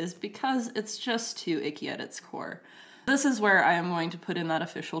story is because it's just too icky at its core. This is where I am going to put in that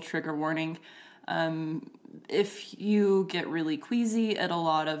official trigger warning. If you get really queasy at a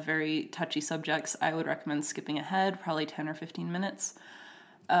lot of very touchy subjects, I would recommend skipping ahead, probably 10 or 15 minutes.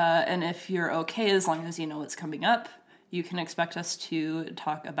 And if you're okay, as long as you know what's coming up, you can expect us to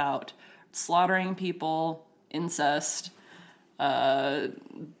talk about slaughtering people, incest. I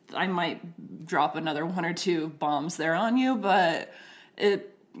might drop another 1 or 2 bombs there on you, but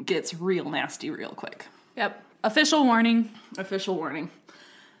it gets real nasty real quick. Yep. Official warning. Official warning.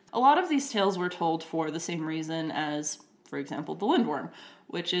 A lot of these tales were told for the same reason as, for example, the Lindworm,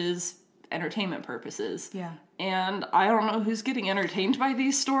 which is entertainment purposes. Yeah. And I don't know who's getting entertained by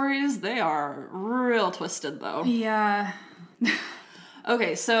these stories. They are real twisted, though. Yeah.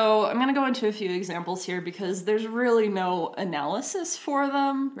 Okay, so I'm going to go into a few examples here because there's really no analysis for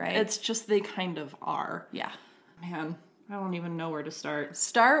them. Right. It's just they kind of are. Yeah. Man, I don't even know where to start.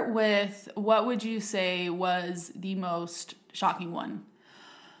 Start with, what would you say was the most shocking one?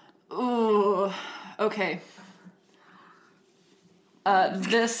 Ooh, okay.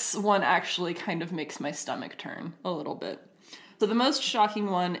 This one actually kind of makes my stomach turn a little bit. So the most shocking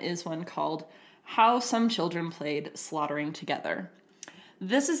one is one called How Some Children Played Slaughtering Together.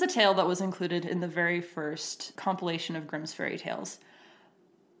 This is a tale that was included in the very first compilation of Grimm's Fairy Tales.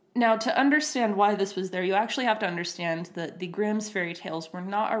 Now, to understand why this was there, you actually have to understand that the Grimm's Fairy Tales were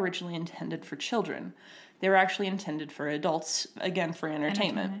not originally intended for children. They were actually intended for adults, again, for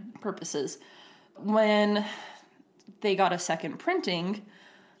entertainment purposes. When they got a second printing,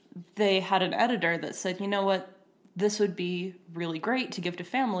 they had an editor that said, you know what, this would be really great to give to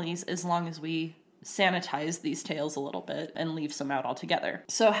families as long as we sanitize these tales a little bit and leave some out altogether.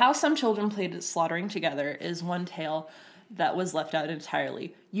 So How Some Children Played Slaughtering Together is one tale that was left out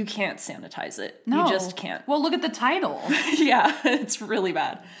entirely. You can't sanitize it. No. You just can't. Well, look at the title. Yeah, it's really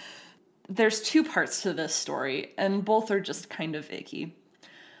bad. There's 2 parts to this story, and both are just kind of icky.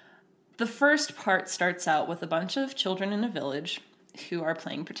 The first part starts out with a bunch of children in a village who are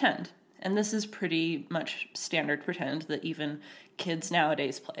playing pretend. And this is pretty much standard pretend that even kids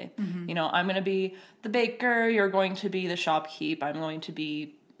nowadays play. Mm-hmm. You know, I'm going to be the baker, you're going to be the shopkeep, I'm going to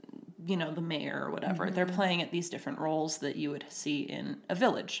be the mayor or whatever. They're playing at these different roles that you would see in a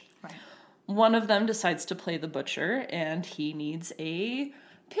village. Right. One of them decides to play the butcher, and he needs a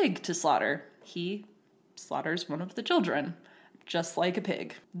pig to slaughter. He slaughters one of the children, just like a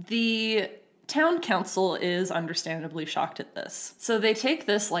pig. The town council is understandably shocked at this. So they take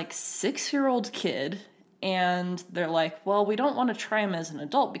this 6-year-old kid, and they're like, well, we don't want to try him as an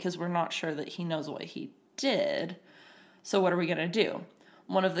adult because we're not sure that he knows what he did. So what are we going to do?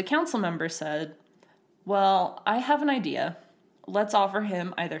 One of the council members said, well, I have an idea. Let's offer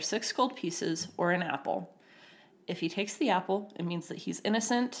him either 6 gold pieces or an apple. If he takes the apple, it means that he's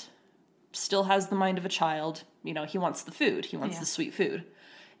innocent, still has the mind of a child. He wants the food. He wants the sweet food.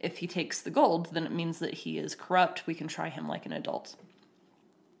 If he takes the gold, then it means that he is corrupt. We can try him like an adult.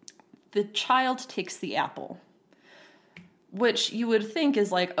 The child takes the apple, which you would think is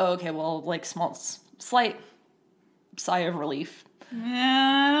slight sigh of relief.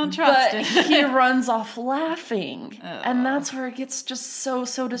 Yeah, I don't trust it. He runs off laughing. Oh. And that's where it gets just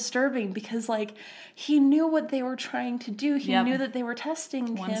so disturbing because, he knew what they were trying to do. He knew that they were testing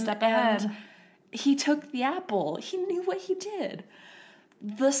him. One step ahead. He took the apple. He knew what he did.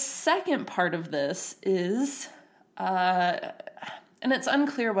 The second part of this is, and it's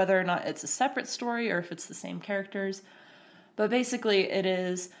unclear whether or not it's a separate story or if it's the same characters, but basically it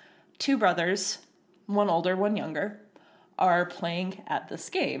is 2 brothers, one older, one younger, are playing at this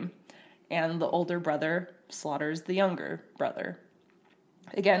game, and the older brother slaughters the younger brother.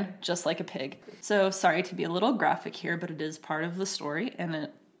 Again, just like a pig. So sorry to be a little graphic here, but it is part of the story, and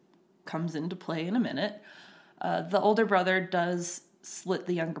it comes into play in a minute. The older brother does slit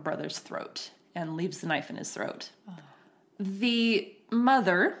the younger brother's throat and leaves the knife in his throat. Oh. The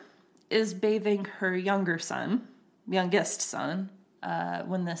mother is bathing her youngest son,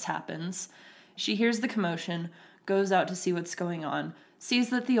 when this happens. She hears the commotion, goes out to see what's going on, sees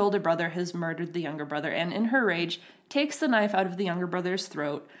that the older brother has murdered the younger brother, and in her rage, takes the knife out of the younger brother's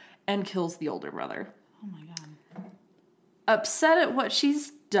throat and kills the older brother. Oh my God. Upset at what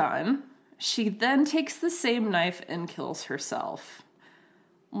she's done, she then takes the same knife and kills herself.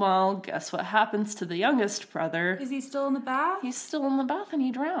 Well, guess what happens to the youngest brother? Is he still in the bath? He's still in the bath and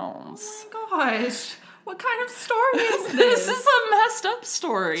he drowns. Oh my gosh. What kind of story is this? This is a messed up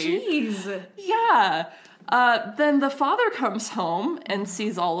story. Jeez. Yeah. Then the father comes home and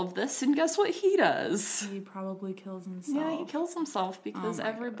sees all of this, and guess what he does? He probably kills himself. Yeah, he kills himself because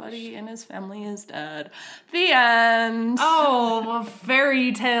everybody in his family is dead. The end. Oh, well,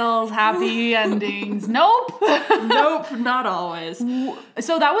 fairy tales, happy endings. Nope. Nope, not always.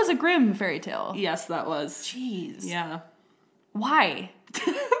 So that was a Grimm fairy tale? Yes, that was. Jeez. Yeah. Why?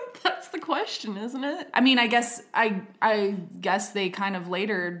 That's the question, isn't it? I mean, I guess they kind of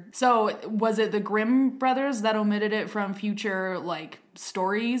later. So was it the Grimm brothers that omitted it from future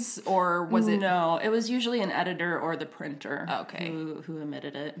stories, or was it? No, it was usually an editor or the printer. Okay. Who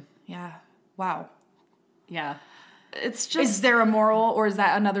omitted it. Yeah. Wow. Yeah. It's just. Is there a moral, or is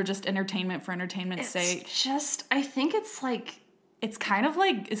that another just entertainment for entertainment's sake? I think it's It's kind of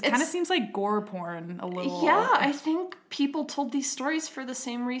seems like gore porn a little. Yeah, I think people told these stories for the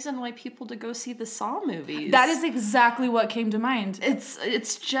same reason why people to go see the Saw movies. That is exactly what came to mind.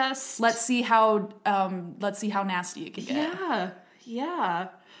 It's just let's see how nasty it can get. Yeah.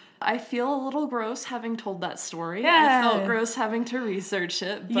 I feel a little gross having told that story. Yeah. I felt gross having to research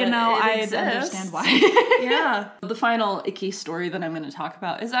it, but I understand why. Yeah. The final icky story that I'm going to talk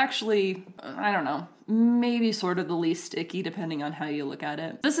about is actually, I don't know, maybe sort of the least icky depending on how you look at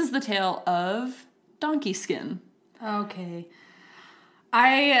it. This is the tale of Donkey Skin. Okay.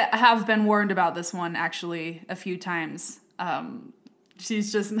 I have been warned about this one actually a few times.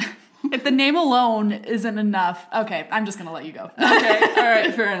 She's just... If the name alone isn't enough, okay, I'm just going to let you go. Okay, all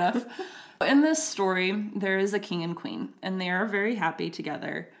right, fair enough. In this story, there is a king and queen, and they are very happy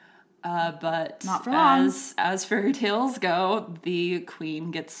together. But not for long. As fairy tales go, the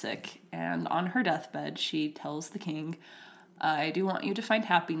queen gets sick, and on her deathbed, she tells the king, I do want you to find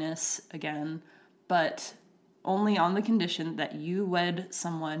happiness again, but only on the condition that you wed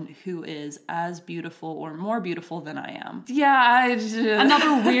someone who is as beautiful or more beautiful than I am. Yeah,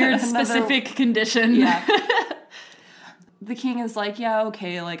 another weird specific condition. Yeah. The king is like, yeah,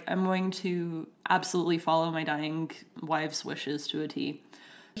 okay, I'm going to absolutely follow my dying wife's wishes to a T.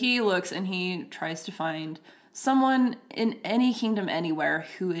 He looks and he tries to find someone in any kingdom anywhere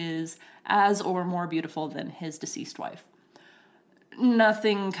who is as or more beautiful than his deceased wife.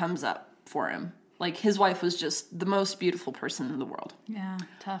 Nothing comes up for him. His wife was just the most beautiful person in the world. Yeah,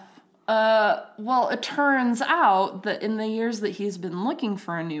 tough. Well, it turns out that in the years that he's been looking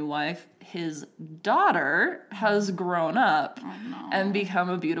for a new wife, his daughter has grown up and become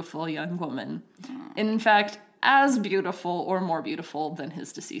a beautiful young woman. In fact, as beautiful or more beautiful than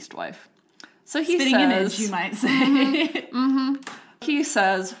his deceased wife. So he Spitting image, you might say. He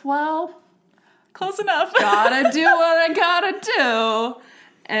says, well, close enough. Gotta do what I gotta do.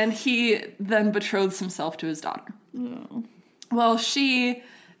 And he then betroths himself to his daughter. Oh. Well, she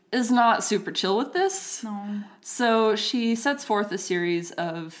is not super chill with this. No. So she sets forth a series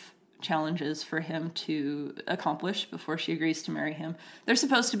of challenges for him to accomplish before she agrees to marry him. They're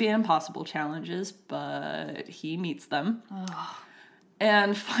supposed to be impossible challenges, but he meets them. Oh.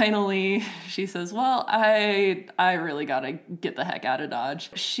 And finally, she says, well, I really gotta get the heck out of Dodge.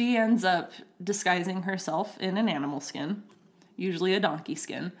 She ends up disguising herself in an animal skin, usually a donkey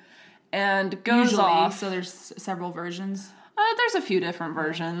skin, and goes off. So there's several versions? There's a few different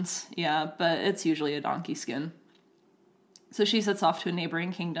versions, yeah, but it's usually a donkey skin. So she sets off to a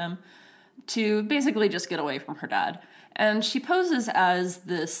neighboring kingdom to basically just get away from her dad. And she poses as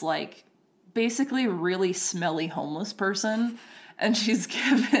this, like, basically really smelly homeless person. And she's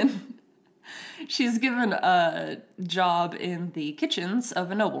given a job in the kitchens of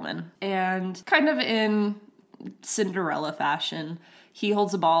a nobleman. And kind of in Cinderella fashion, he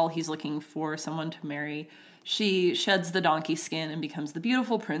holds a ball, he's looking for someone to marry. She sheds the donkey skin and becomes the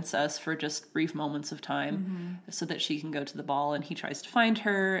beautiful princess for just brief moments of time so that she can go to the ball, and he tries to find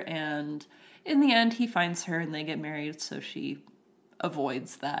her, and in the end he finds her and they get married, so she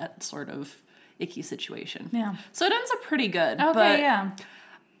avoids that sort of icky situation. Yeah. So it ends up pretty good. Okay, but, yeah.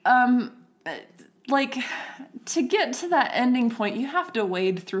 Like, to get to that ending point, you have to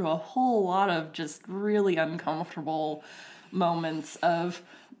wade through a whole lot of just really uncomfortable moments of,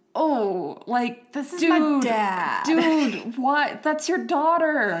 oh, like, this is my dad. Dude, what? That's your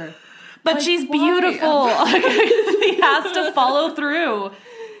daughter. But like, she's beautiful. He has to follow through.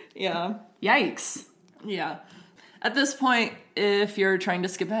 Yeah. Yikes. Yeah. At this point, if you're trying to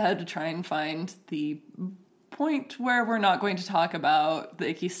skip ahead to try and find the point where we're not going to talk about the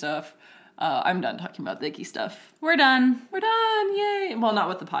icky stuff, I'm done talking about the icky stuff. We're done. We're done. Yay. Well, not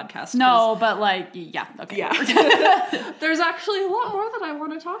with the podcast. No, but like, yeah. Okay. Yeah. There's actually a lot more that I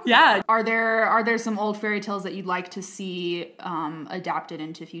want to talk about. Yeah. Are there some old fairy tales that you'd like to see adapted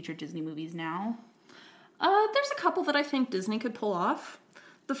into future Disney movies now? There's a couple that I think Disney could pull off.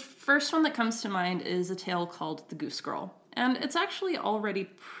 The first one that comes to mind is a tale called The Goose Girl. And it's actually already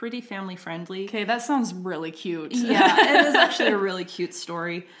pretty family friendly. Okay, that sounds really cute. Yeah, it is actually a really cute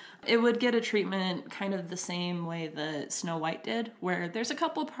story. It would get a treatment kind of the same way that Snow White did, where there's a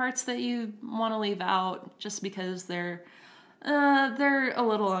couple parts that you want to leave out just because they're a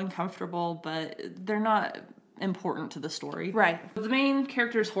little uncomfortable, but they're not important to the story. Right. The main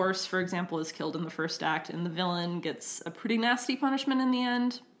character's horse, for example, is killed in the first act, and the villain gets a pretty nasty punishment in the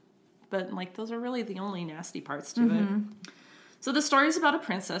end. But, like, those are really the only nasty parts to it. So the story is about a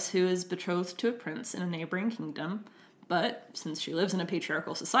princess who is betrothed to a prince in a neighboring kingdom. But since she lives in a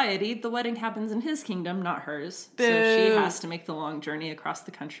patriarchal society, the wedding happens in his kingdom, not hers. Boo. So she has to make the long journey across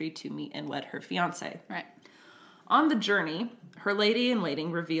the country to meet and wed her fiancé. Right. On the journey, her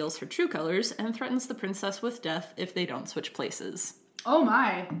lady-in-waiting reveals her true colors and threatens the princess with death if they don't switch places. Oh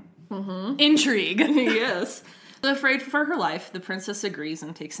my. Intrigue. Yes. Afraid for her life, the princess agrees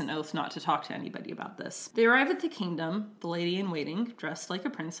and takes an oath not to talk to anybody about this. They arrive at the kingdom, the lady-in-waiting dressed like a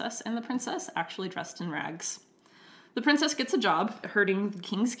princess, and the princess actually dressed in rags. The princess gets a job herding the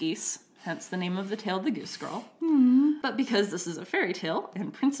king's geese, hence the name of the tale, The Goose Girl. But because this is a fairy tale,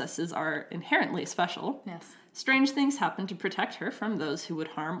 and princesses are inherently special, Yes. strange things happen to protect her from those who would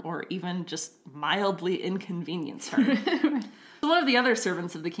harm or even just mildly inconvenience her. So one of the other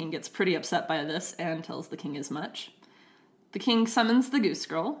servants of the king gets pretty upset by this and tells the king as much. The king summons the Goose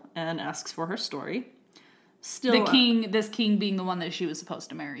Girl and asks for her story. Still, This king being the one that she was supposed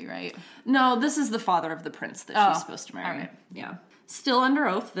to marry, right? No, this is the father of the prince that she's supposed to marry. All right. Yeah. Still under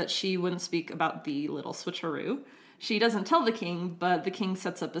oath that she wouldn't speak about the little switcheroo. She doesn't tell the king, but the king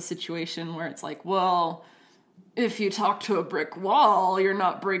sets up a situation where it's like, well, if you talk to a brick wall, you're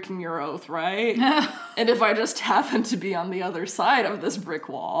not breaking your oath, right? And if I just happen to be on the other side of this brick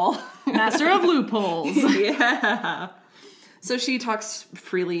wall... Master of loopholes. Yeah. So she talks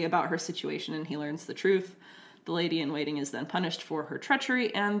freely about her situation and he learns the truth. The lady-in-waiting is then punished for her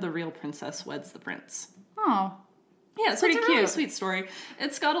treachery and the real princess weds the prince. Oh. Yeah, so pretty it's a cute. really sweet story.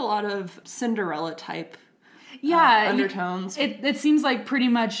 It's got a lot of Cinderella-type undertones. undertones. It seems like pretty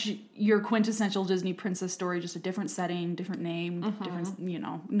much your quintessential Disney princess story, just a different setting, different name,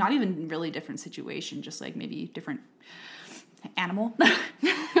 different, not even really different situation, just like maybe different animal.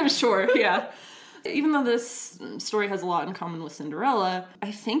 Sure, yeah. Even though this story has a lot in common with Cinderella,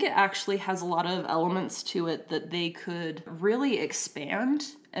 I think it actually has a lot of elements to it that they could really expand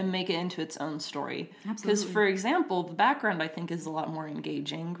and make it into its own story. Absolutely. Because, for example, the background, I think, is a lot more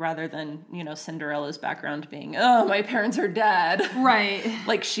engaging rather than, Cinderella's background being, oh, my parents are dead. Right.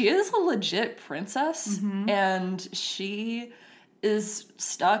 Like, she is a legit princess, and she is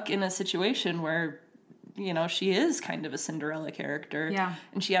stuck in a situation where she is kind of a Cinderella character. Yeah.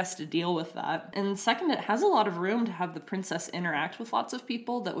 And she has to deal with that. And second, it has a lot of room to have the princess interact with lots of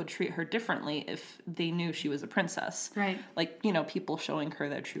people that would treat her differently if they knew she was a princess. Right. Like, people showing her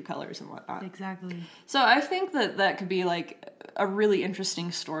their true colors and whatnot. Exactly. So I think that could be, like, a really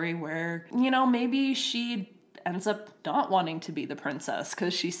interesting story where, maybe she ends up not wanting to be the princess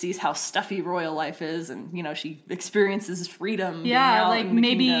because she sees how stuffy royal life is, and she experiences freedom. Yeah, like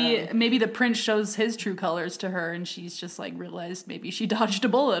maybe the prince shows his true colors to her, and she's just like realized maybe she dodged a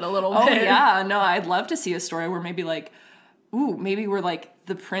bullet a little bit. Oh yeah, no, I'd love to see a story where maybe like, maybe we're like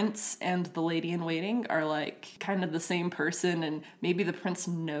the prince and the lady in waiting are like kind of the same person, and maybe the prince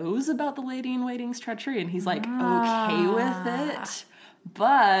knows about the lady in waiting's treachery, and he's like okay with it.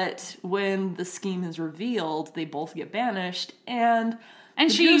 But when the scheme is revealed, they both get banished, and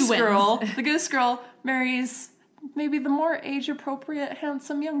she wins. The goose girl marries maybe the more age-appropriate,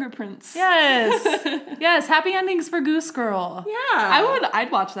 handsome younger prince. Yes, yes, happy endings for Goose Girl. Yeah,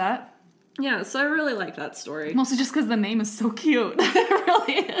 I'd watch that. Yeah, so I really like that story. Mostly just because the name is so cute. It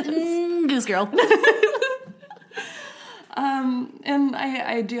really is. Goose Girl. And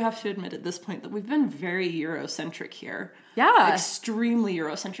I do have to admit at this point that we've been very Eurocentric here. Yeah. Extremely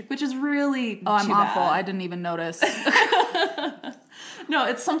Eurocentric, which is really I'm too awful. bad. I didn't even notice. No,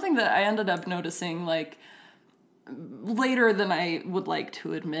 it's something that I ended up noticing, like, later than I would like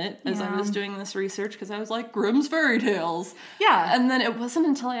to admit as I was doing this research, because I was like, Grimm's fairy tales. Yeah. And then it wasn't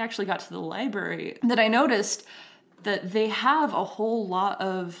until I actually got to the library that I noticed that they have a whole lot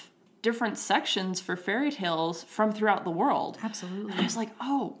of different sections for fairy tales from throughout the world. Absolutely. And I was like,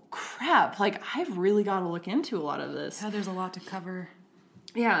 oh, crap. Like, I've really got to look into a lot of this. Yeah, there's a lot to cover.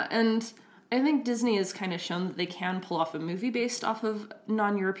 Yeah, and I think Disney has kind of shown that they can pull off a movie based off of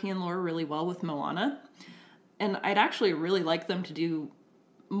non-European lore really well with Moana. And I'd actually really like them to do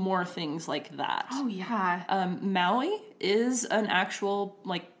more things like that. Oh, yeah. Maui is an actual,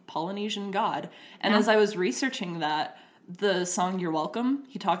 like, Polynesian god. And as I was researching that, the song You're Welcome,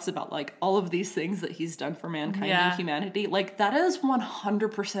 he talks about, like, all of these things that he's done for mankind and humanity. Like, that is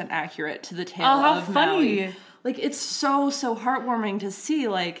 100% accurate to the tale of funny. Maui. Like, it's so heartwarming to see,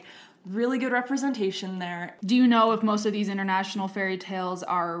 like, really good representation there. Do you know if most of these international fairy tales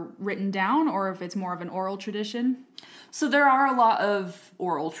are written down or if it's more of an oral tradition? So there are a lot of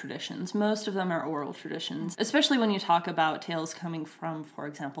oral traditions. Most of them are oral traditions, especially when you talk about tales coming from, for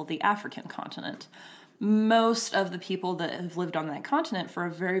example, the African continent. Most of the people that have lived on that continent for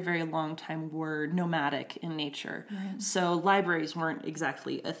a very, very long time were nomadic in nature. Right. So libraries weren't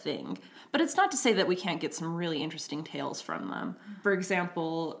exactly a thing. But it's not to say that we can't get some really interesting tales from them. For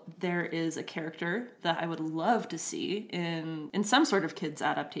example, there is a character that I would love to see in some sort of kids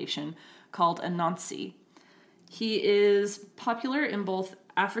adaptation called Anansi. He is popular in both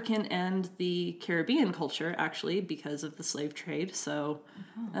African and the Caribbean culture, actually, because of the slave trade. So,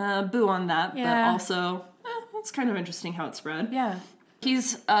 boo on that. Yeah. But also, it's kind of interesting how it spread. Yeah.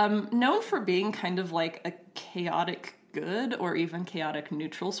 He's known for being kind of like a chaotic good or even chaotic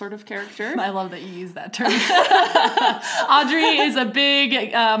neutral sort of character. I love that you use that term. Audrey is a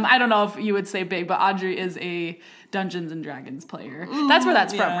big, I don't know if you would say big, but Audrey is a Dungeons and Dragons player. That's where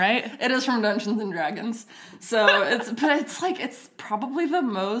that's from, right? It is from Dungeons and Dragons. So it's probably the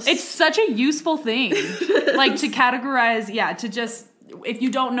most... It's such a useful thing. Like to categorize, to just, if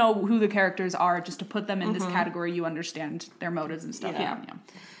you don't know who the characters are, just to put them in this category, you understand their motives and stuff. Yeah.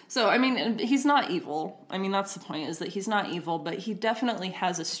 So, I mean, he's not evil. I mean, that's the point, is that he's not evil, but he definitely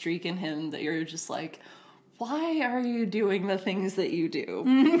has a streak in him that you're just like, why are you doing the things that you do?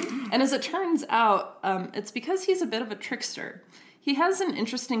 And as it turns out, it's because he's a bit of a trickster. He has an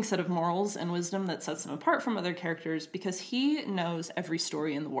interesting set of morals and wisdom that sets him apart from other characters because he knows every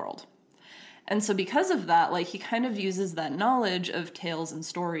story in the world. And so because of that, like, he kind of uses that knowledge of tales and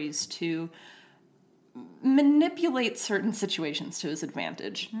stories to manipulate certain situations to his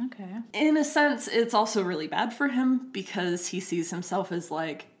advantage. Okay. In a sense, it's also really bad for him because he sees himself as,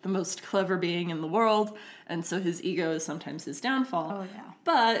 like, the most clever being in the world, and so his ego is sometimes his downfall. Oh, yeah.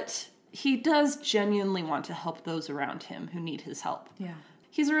 But he does genuinely want to help those around him who need his help. Yeah.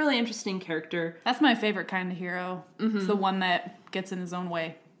 He's a really interesting character. That's my favorite kind of hero. It's the one that gets in his own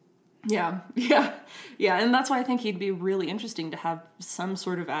way. Yeah, and that's why I think he'd be really interesting to have some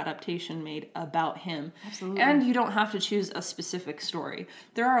sort of adaptation made about him. Absolutely. And you don't have to choose a specific story.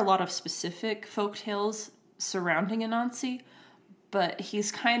 There are a lot of specific folktales surrounding Anansi, but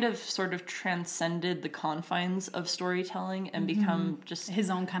he's kind of sort of transcended the confines of storytelling and become just his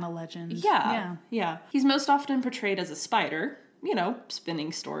own kind of legend. Yeah. He's most often portrayed as a spider,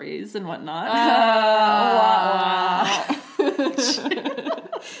 spinning stories and whatnot.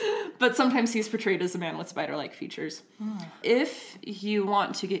 But sometimes he's portrayed as a man with spider-like features. If you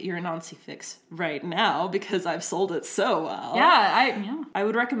want to get your Anansi fix right now, because I've sold it so well, I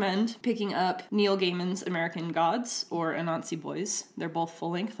would recommend picking up Neil Gaiman's American Gods or Anansi Boys. They're both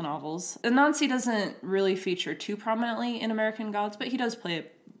full-length novels. Anansi doesn't really feature too prominently in American Gods, but he does play a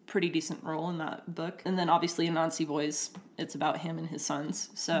pretty decent role in that book. And then obviously Anansi Boys, it's about him and his sons,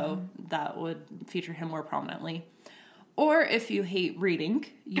 so that would feature him more prominently. Or if you hate reading,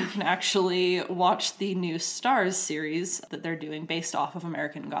 you can actually watch the new Stars series that they're doing based off of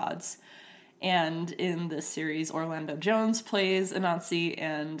American Gods. And in this series, Orlando Jones plays Anansi,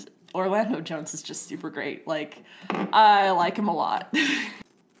 and Orlando Jones is just super great. Like, I like him a lot.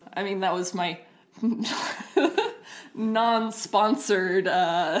 I mean, that was my non-sponsored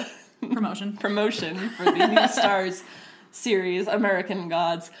promotion for the new Stars series, American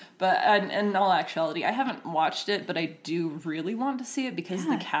Gods. But in all actuality, I haven't watched it, but I do really want to see it because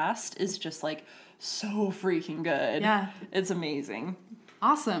the cast is just like so freaking good. Yeah. It's amazing.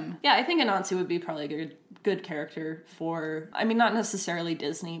 Awesome. Yeah, I think Anansi would be probably a good character for, I mean, not necessarily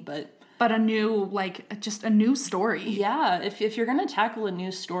Disney, but a new, just a new story. Yeah, if you're going to tackle a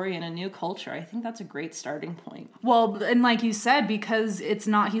new story and a new culture, I think that's a great starting point. Well, and like you said, because he's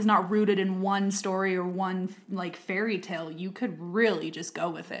not rooted in one story or one, fairy tale, you could really just go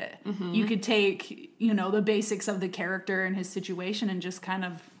with it. Mm-hmm. You could take, the basics of the character and his situation and just kind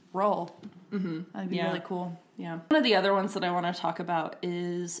of roll. Mm-hmm. That'd be really cool. Yeah. One of the other ones that I want to talk about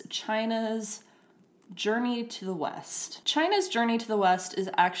is China's Journey to the West. China's Journey to the West is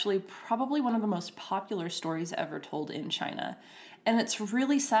actually probably one of the most popular stories ever told in China. And it's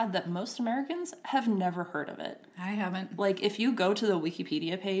really sad that most Americans have never heard of it. I haven't. If you go to the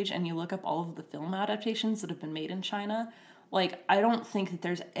Wikipedia page and you look up all of the film adaptations that have been made in China, I don't think that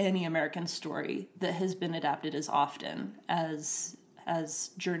there's any American story that has been adapted as often as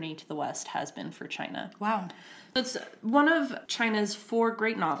Journey to the West has been for China. Wow. It's one of China's 4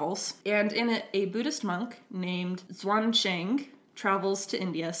 great novels, and in it, a Buddhist monk named Xuanzang travels to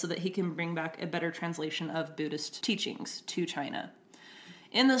India so that he can bring back a better translation of Buddhist teachings to China.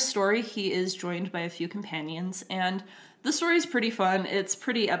 In this story, he is joined by a few companions, and the story is pretty fun. It's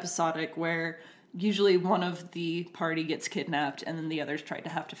pretty episodic, where usually one of the party gets kidnapped, and then the others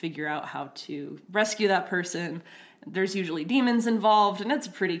have to figure out how to rescue that person. There's usually demons involved, and it's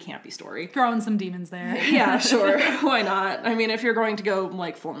a pretty campy story. Throwing some demons there. Yeah, sure. Why not? I mean, if you're going to go,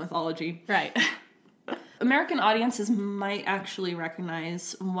 full mythology. Right. American audiences might actually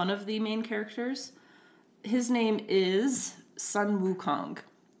recognize one of the main characters. His name is Sun Wukong,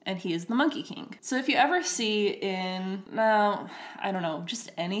 and he is the Monkey King. So if you ever see in,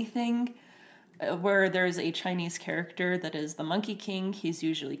 just anything where there's a Chinese character that is the Monkey King, he's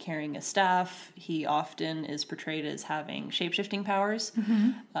usually carrying a staff. He often is portrayed as having shape-shifting powers.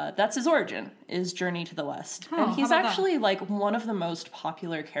 Mm-hmm. That's his origin, is Journey to the West. Oh, and he's actually one of the most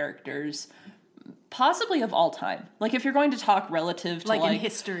popular characters possibly of all time. If you're going to talk relative to in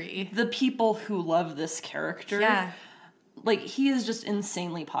history, the people who love this character. Yeah. He is just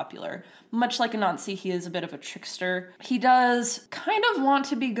insanely popular. Much like Anansi, he is a bit of a trickster. He does kind of want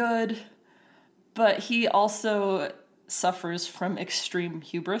to be good, but he also suffers from extreme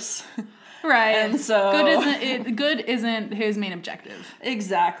hubris. Right. And so good isn't his main objective.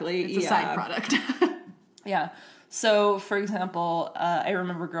 Exactly. It's a side product. Yeah. So, for example, I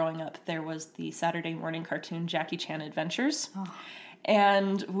remember growing up, there was the Saturday morning cartoon Jackie Chan Adventures. Oh.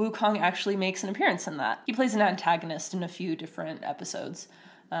 And Wukong actually makes an appearance in that. He plays an antagonist in a few different episodes.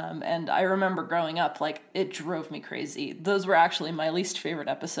 And I remember growing up, it drove me crazy. Those were actually my least favorite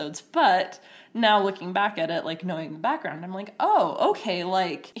episodes. But now looking back at it, knowing the background, I'm like, oh,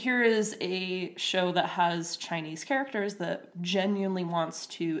 okay, here is a show that has Chinese characters that genuinely wants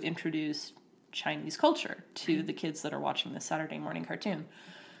to introduce Chinese culture to the kids that are watching this Saturday morning cartoon.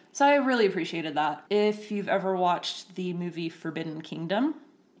 So I really appreciated that. If you've ever watched the movie Forbidden Kingdom,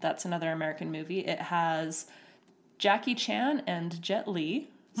 that's another American movie. It has Jackie Chan and Jet Li.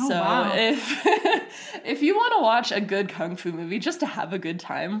 Oh, so wow. if you want to watch a good kung fu movie just to have a good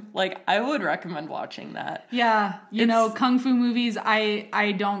time, I would recommend watching that. Yeah, kung fu movies.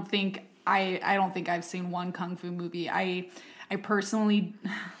 I don't think I've seen one kung fu movie. I personally,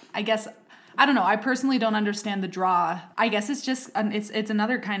 I guess, I don't know. I personally don't understand the draw. I guess it's just, it's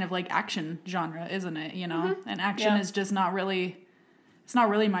another kind of like action genre, isn't it? You know, and action is just not really, it's not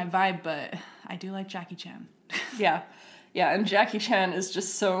really my vibe, but I do like Jackie Chan. Yeah. Yeah, and Jackie Chan is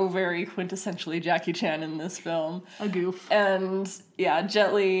just so very quintessentially Jackie Chan in this film. A goof. And yeah,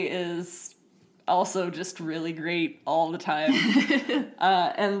 Jet Li is also just really great all the time.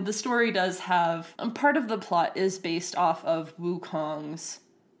 And the story does have, part of the plot is based off of Wukong's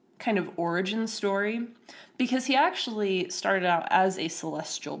kind of origin story, because he actually started out as a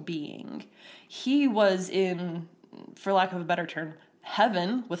celestial being. He was in, for lack of a better term,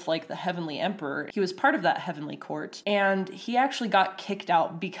 heaven with like the heavenly emperor. He was part of that heavenly court, and he actually got kicked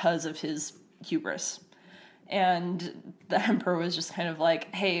out because of his hubris. And the emperor was just kind of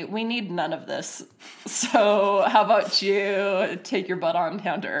like, hey, we need none of this. So how about you take your butt on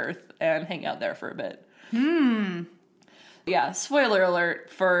down to Earth and hang out there for a bit. Yeah, spoiler alert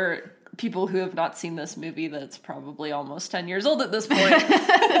for people who have not seen this movie that's probably almost 10 years old at this point.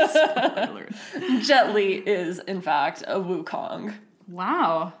 Jet Li is, in fact, a Wukong.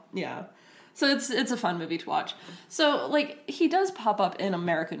 Wow. Yeah. So it's a fun movie to watch. So, like, he does pop up in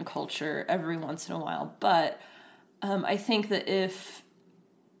American culture every once in a while, but I think that if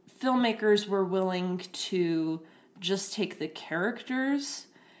filmmakers were willing to just take the characters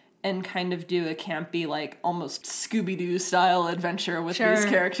and kind of do a campy, like, almost Scooby-Doo style adventure with these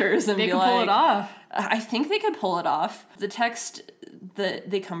characters and they be can like... pull it off. I think they could pull it off. The text that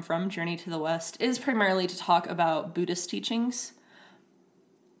they come from, Journey to the West, is primarily to talk about Buddhist teachings.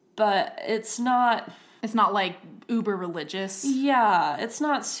 But it's not... It's not, like, uber religious. Yeah, it's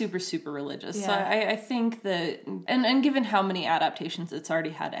not super, super religious. Yeah. So I think that... And given how many adaptations it's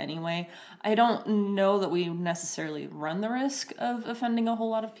already had anyway, I don't know that we necessarily run the risk of offending a whole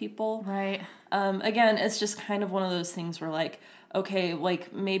lot of people. Right. Again, it's just kind of one of those things where, like, okay,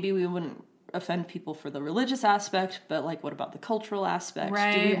 like, maybe we wouldn't offend people for the religious aspect, but, like, what about the cultural aspect?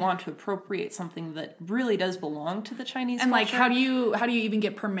 Right. Do we want to appropriate something that really does belong to the Chinese and culture? Like, how do you even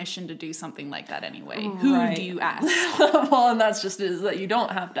get permission to do something like that anyway? Who do you ask? Well, and that's just is that you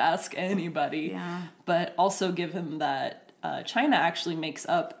don't have to ask anybody. Yeah. But also given that China actually makes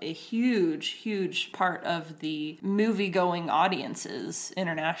up a huge, huge part of the movie-going audiences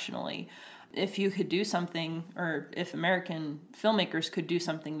internationally. If you could do something, or if American filmmakers could do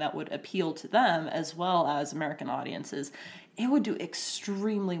something that would appeal to them as well as American audiences, it would do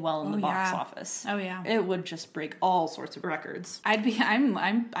extremely well in the box office. Oh yeah, it would just break all sorts of records. I'd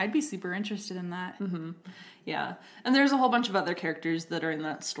be super interested in that. Mm-hmm. Yeah, and there's a whole bunch of other characters that are in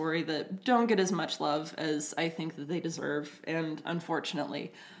that story that don't get as much love as I think that they deserve, and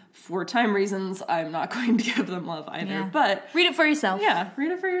unfortunately, for time reasons, I'm not going to give them love either. Yeah. But read it for yourself. Yeah,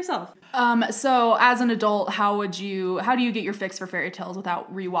 read it for yourself. So as an adult, how do you get your fix for fairy tales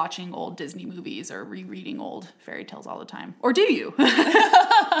without rewatching old Disney movies or rereading old fairy tales all the time? Or do you?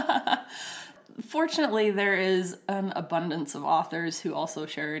 Fortunately, there is an abundance of authors who also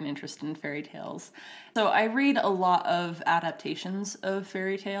share an interest in fairy tales. So I read a lot of adaptations of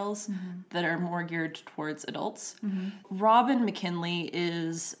fairy tales that are more geared towards adults. Robin McKinley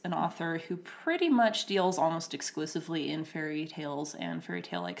is an author who pretty much deals almost exclusively in fairy tales and fairy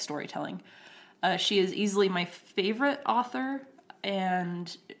tale-like storytelling. She is easily my favorite author,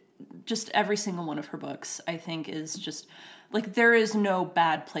 and just every single one of her books, I think, is just... Like, there is no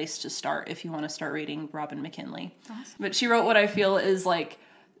bad place to start if you want to start reading Robin McKinley. Awesome. But she wrote what I feel is, like,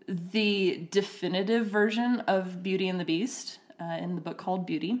 the definitive version of Beauty and the Beast in the book called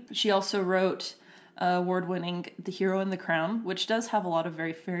Beauty. She also wrote award-winning The Hero and the Crown, which does have a lot of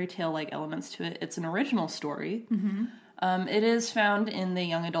very fairy tale-like elements to it. It's an original story. It is found in the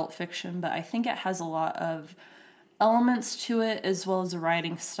young adult fiction, but I think it has a lot of elements to it, as well as a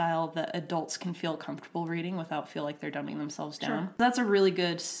writing style that adults can feel comfortable reading without feel like they're dumbing themselves down. Sure. That's a really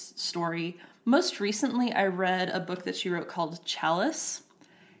good story. Most recently, I read a book that she wrote called Chalice,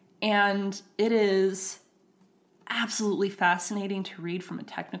 and it is absolutely fascinating to read from a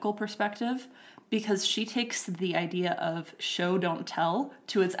technical perspective, because she takes the idea of show, don't tell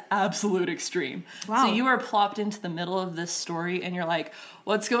to its absolute extreme. Wow. So you are plopped into the middle of this story and you're like,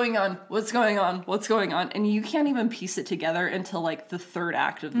 what's going on? What's going on? What's going on? And you can't even piece it together until like the third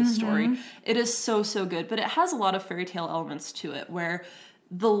act of the story. It is so, so good. But it has a lot of fairy tale elements to it where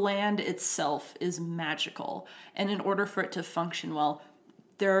the land itself is magical. And in order for it to function well,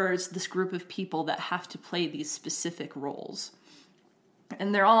 there's this group of people that have to play these specific roles.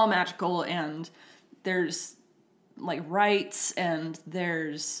 And they're all magical, and there's, like, rites, and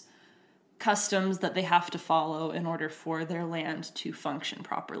there's customs that they have to follow in order for their land to function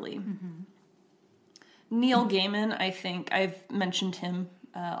properly. Neil Gaiman, I think, I've mentioned him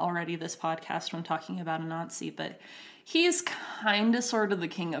already this podcast when talking about Anansi, but he's kind of sort of the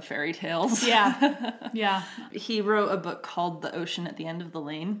king of fairy tales. Yeah. Yeah. He wrote a book called The Ocean at the End of the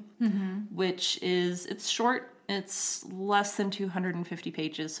Lane, which it's short. It's less than 250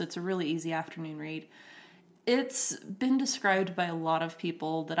 pages, so it's a really easy afternoon read. It's been described by a lot of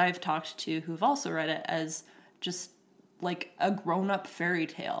people that I've talked to who've also read it as just like a grown-up fairy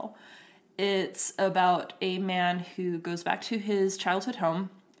tale. It's about a man who goes back to his childhood home,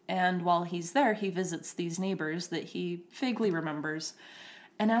 and while he's there, he visits these neighbors that he vaguely remembers.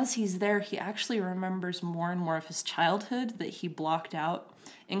 And as he's there, he actually remembers more and more of his childhood that he blocked out,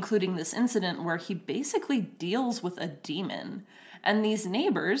 including this incident where he basically deals with a demon. And these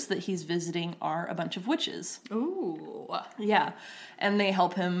neighbors that he's visiting are a bunch of witches. Ooh. Yeah. And they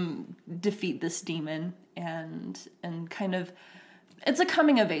help him defeat this demon and kind of... It's a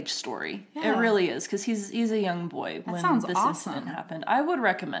coming-of-age story. Yeah. It really is, because he's a young boy when this incident happened. I would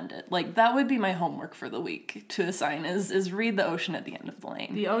recommend it. Like, that would be my homework for the week to assign, is read The Ocean at the End of the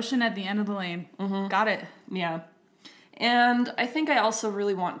Lane. The Ocean at the End of the Lane. Mm-hmm. Got it. Yeah. And I think I also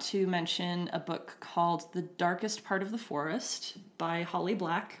really want to mention a book called The Darkest Part of the Forest by Holly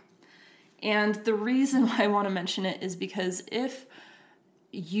Black. And the reason why I want to mention it is because if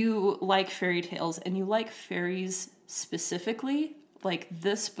you like fairy tales and you like fairies specifically, like,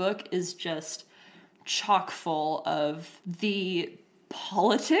 this book is just chock full of the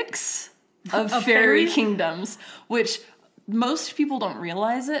politics of fairy kingdoms, which most people don't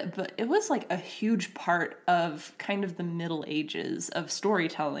realize it, but it was like a huge part of kind of the Middle Ages of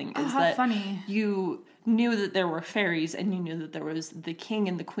storytelling. Is that funny. You knew that there were fairies, and you knew that there was the king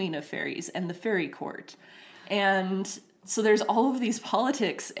and the queen of fairies and the fairy court. And so there's all of these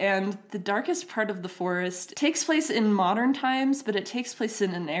politics, and The Darkest Part of the Forest takes place in modern times, but it takes place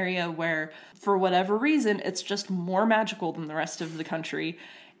in an area where, for whatever reason, it's just more magical than the rest of the country.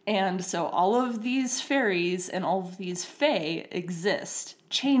 And so all of these fairies and all of these fae exist.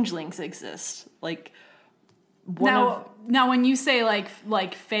 Changelings exist. Like, now when you say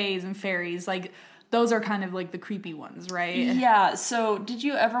like faes and fairies, like, those are kind of like the creepy ones, right? Yeah. So did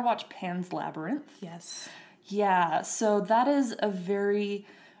you ever watch Pan's Labyrinth? Yes. Yeah, so that is a very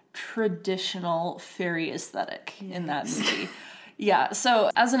traditional fairy aesthetic in that movie. Yeah, so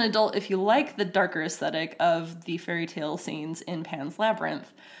as an adult, if you like the darker aesthetic of the fairy tale scenes in Pan's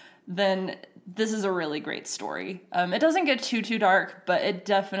Labyrinth, then this is a really great story. It doesn't get too dark, but it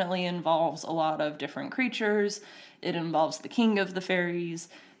definitely involves a lot of different creatures. It involves the king of the fairies.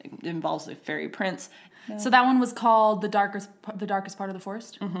 It involves the fairy prince. Yeah. So that one was called The Darkest Part of the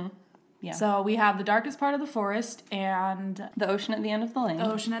Forest? Mm-hmm. Yeah. So we have The Darkest Part of the Forest and The Ocean at the End of the Lane.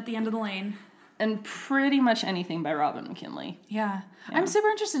 The Ocean at the End of the Lane. And pretty much anything by Robin McKinley. Yeah. I'm super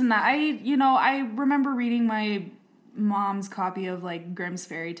interested in that. I remember reading my mom's copy of like Grimm's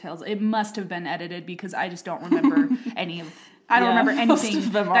Fairy Tales. It must have been edited because I just don't remember I don't remember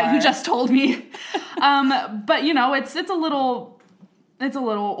anything that you just told me. But it's a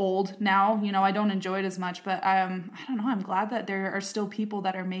little old now. I don't enjoy it as much, but I don't know. I'm glad that there are still people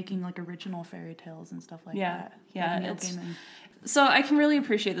that are making like original fairy tales and stuff like that. Yeah, like Neil Gaiman. So I can really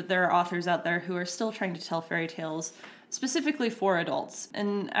appreciate that there are authors out there who are still trying to tell fairy tales specifically for adults.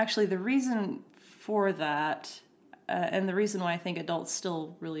 And actually the reason for that, and the reason why I think adults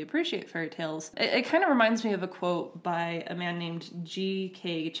still really appreciate fairy tales, it kind of reminds me of a quote by a man named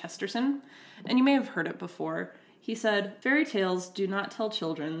G.K. Chesterton. And you may have heard it before. He said, "Fairy tales do not tell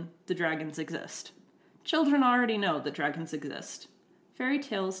children the dragons exist. Children already know that dragons exist. Fairy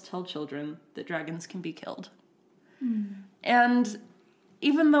tales tell children that dragons can be killed." And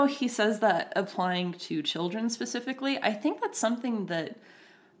even though he says that applying to children specifically, I think that's something that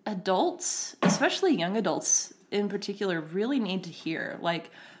adults, especially young adults in particular, really need to hear.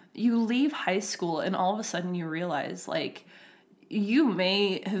 Like, you leave high school and all of a sudden you realize, like, you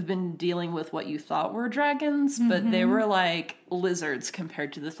may have been dealing with what you thought were dragons, but they were like lizards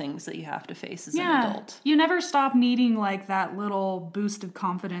compared to the things that you have to face as an adult. You never stop needing like that little boost of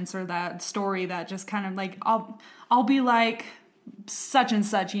confidence or that story that just kind of like, I'll be like such and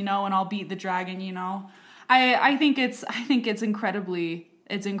such, and I'll beat the dragon, I think it's incredibly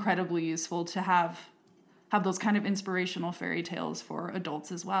useful to have those kind of inspirational fairy tales for adults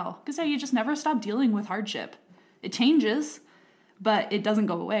as well. Because you just never stop dealing with hardship. It changes, but it doesn't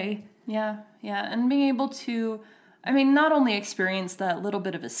go away. Yeah. And being able to, not only experience that little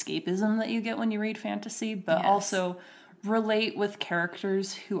bit of escapism that you get when you read fantasy, but also relate with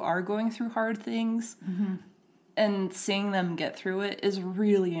characters who are going through hard things. And seeing them get through it is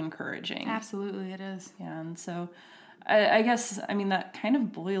really encouraging. Absolutely, it is. Yeah, and so I guess, that kind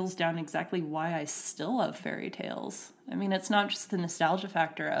of boils down exactly why I still love fairy tales. I mean, it's not just the nostalgia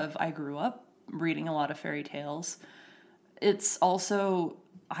factor of I grew up reading a lot of fairy tales. It's also,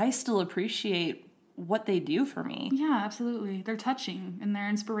 I still appreciate what they do for me. Yeah, absolutely. They're touching and they're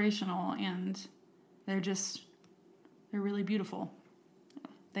inspirational and they're really beautiful.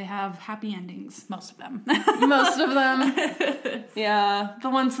 They have happy endings, most of them. Most of them. Yeah, the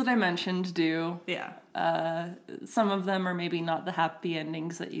ones that I mentioned do. Yeah. Some of them are maybe not the happy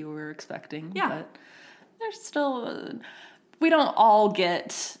endings that you were expecting. Yeah. But they're still, we don't all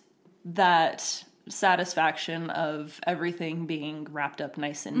get that satisfaction of everything being wrapped up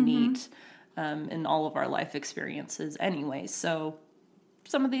nice and neat in all of our life experiences anyway. So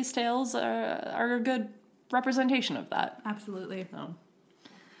some of these tales are a good representation of that. Absolutely. So.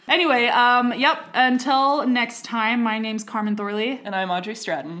 Anyway, until next time, my name's Carmen Thorley. And I'm Audrey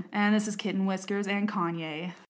Stratton. And this is Kitten Whiskers and Kanye.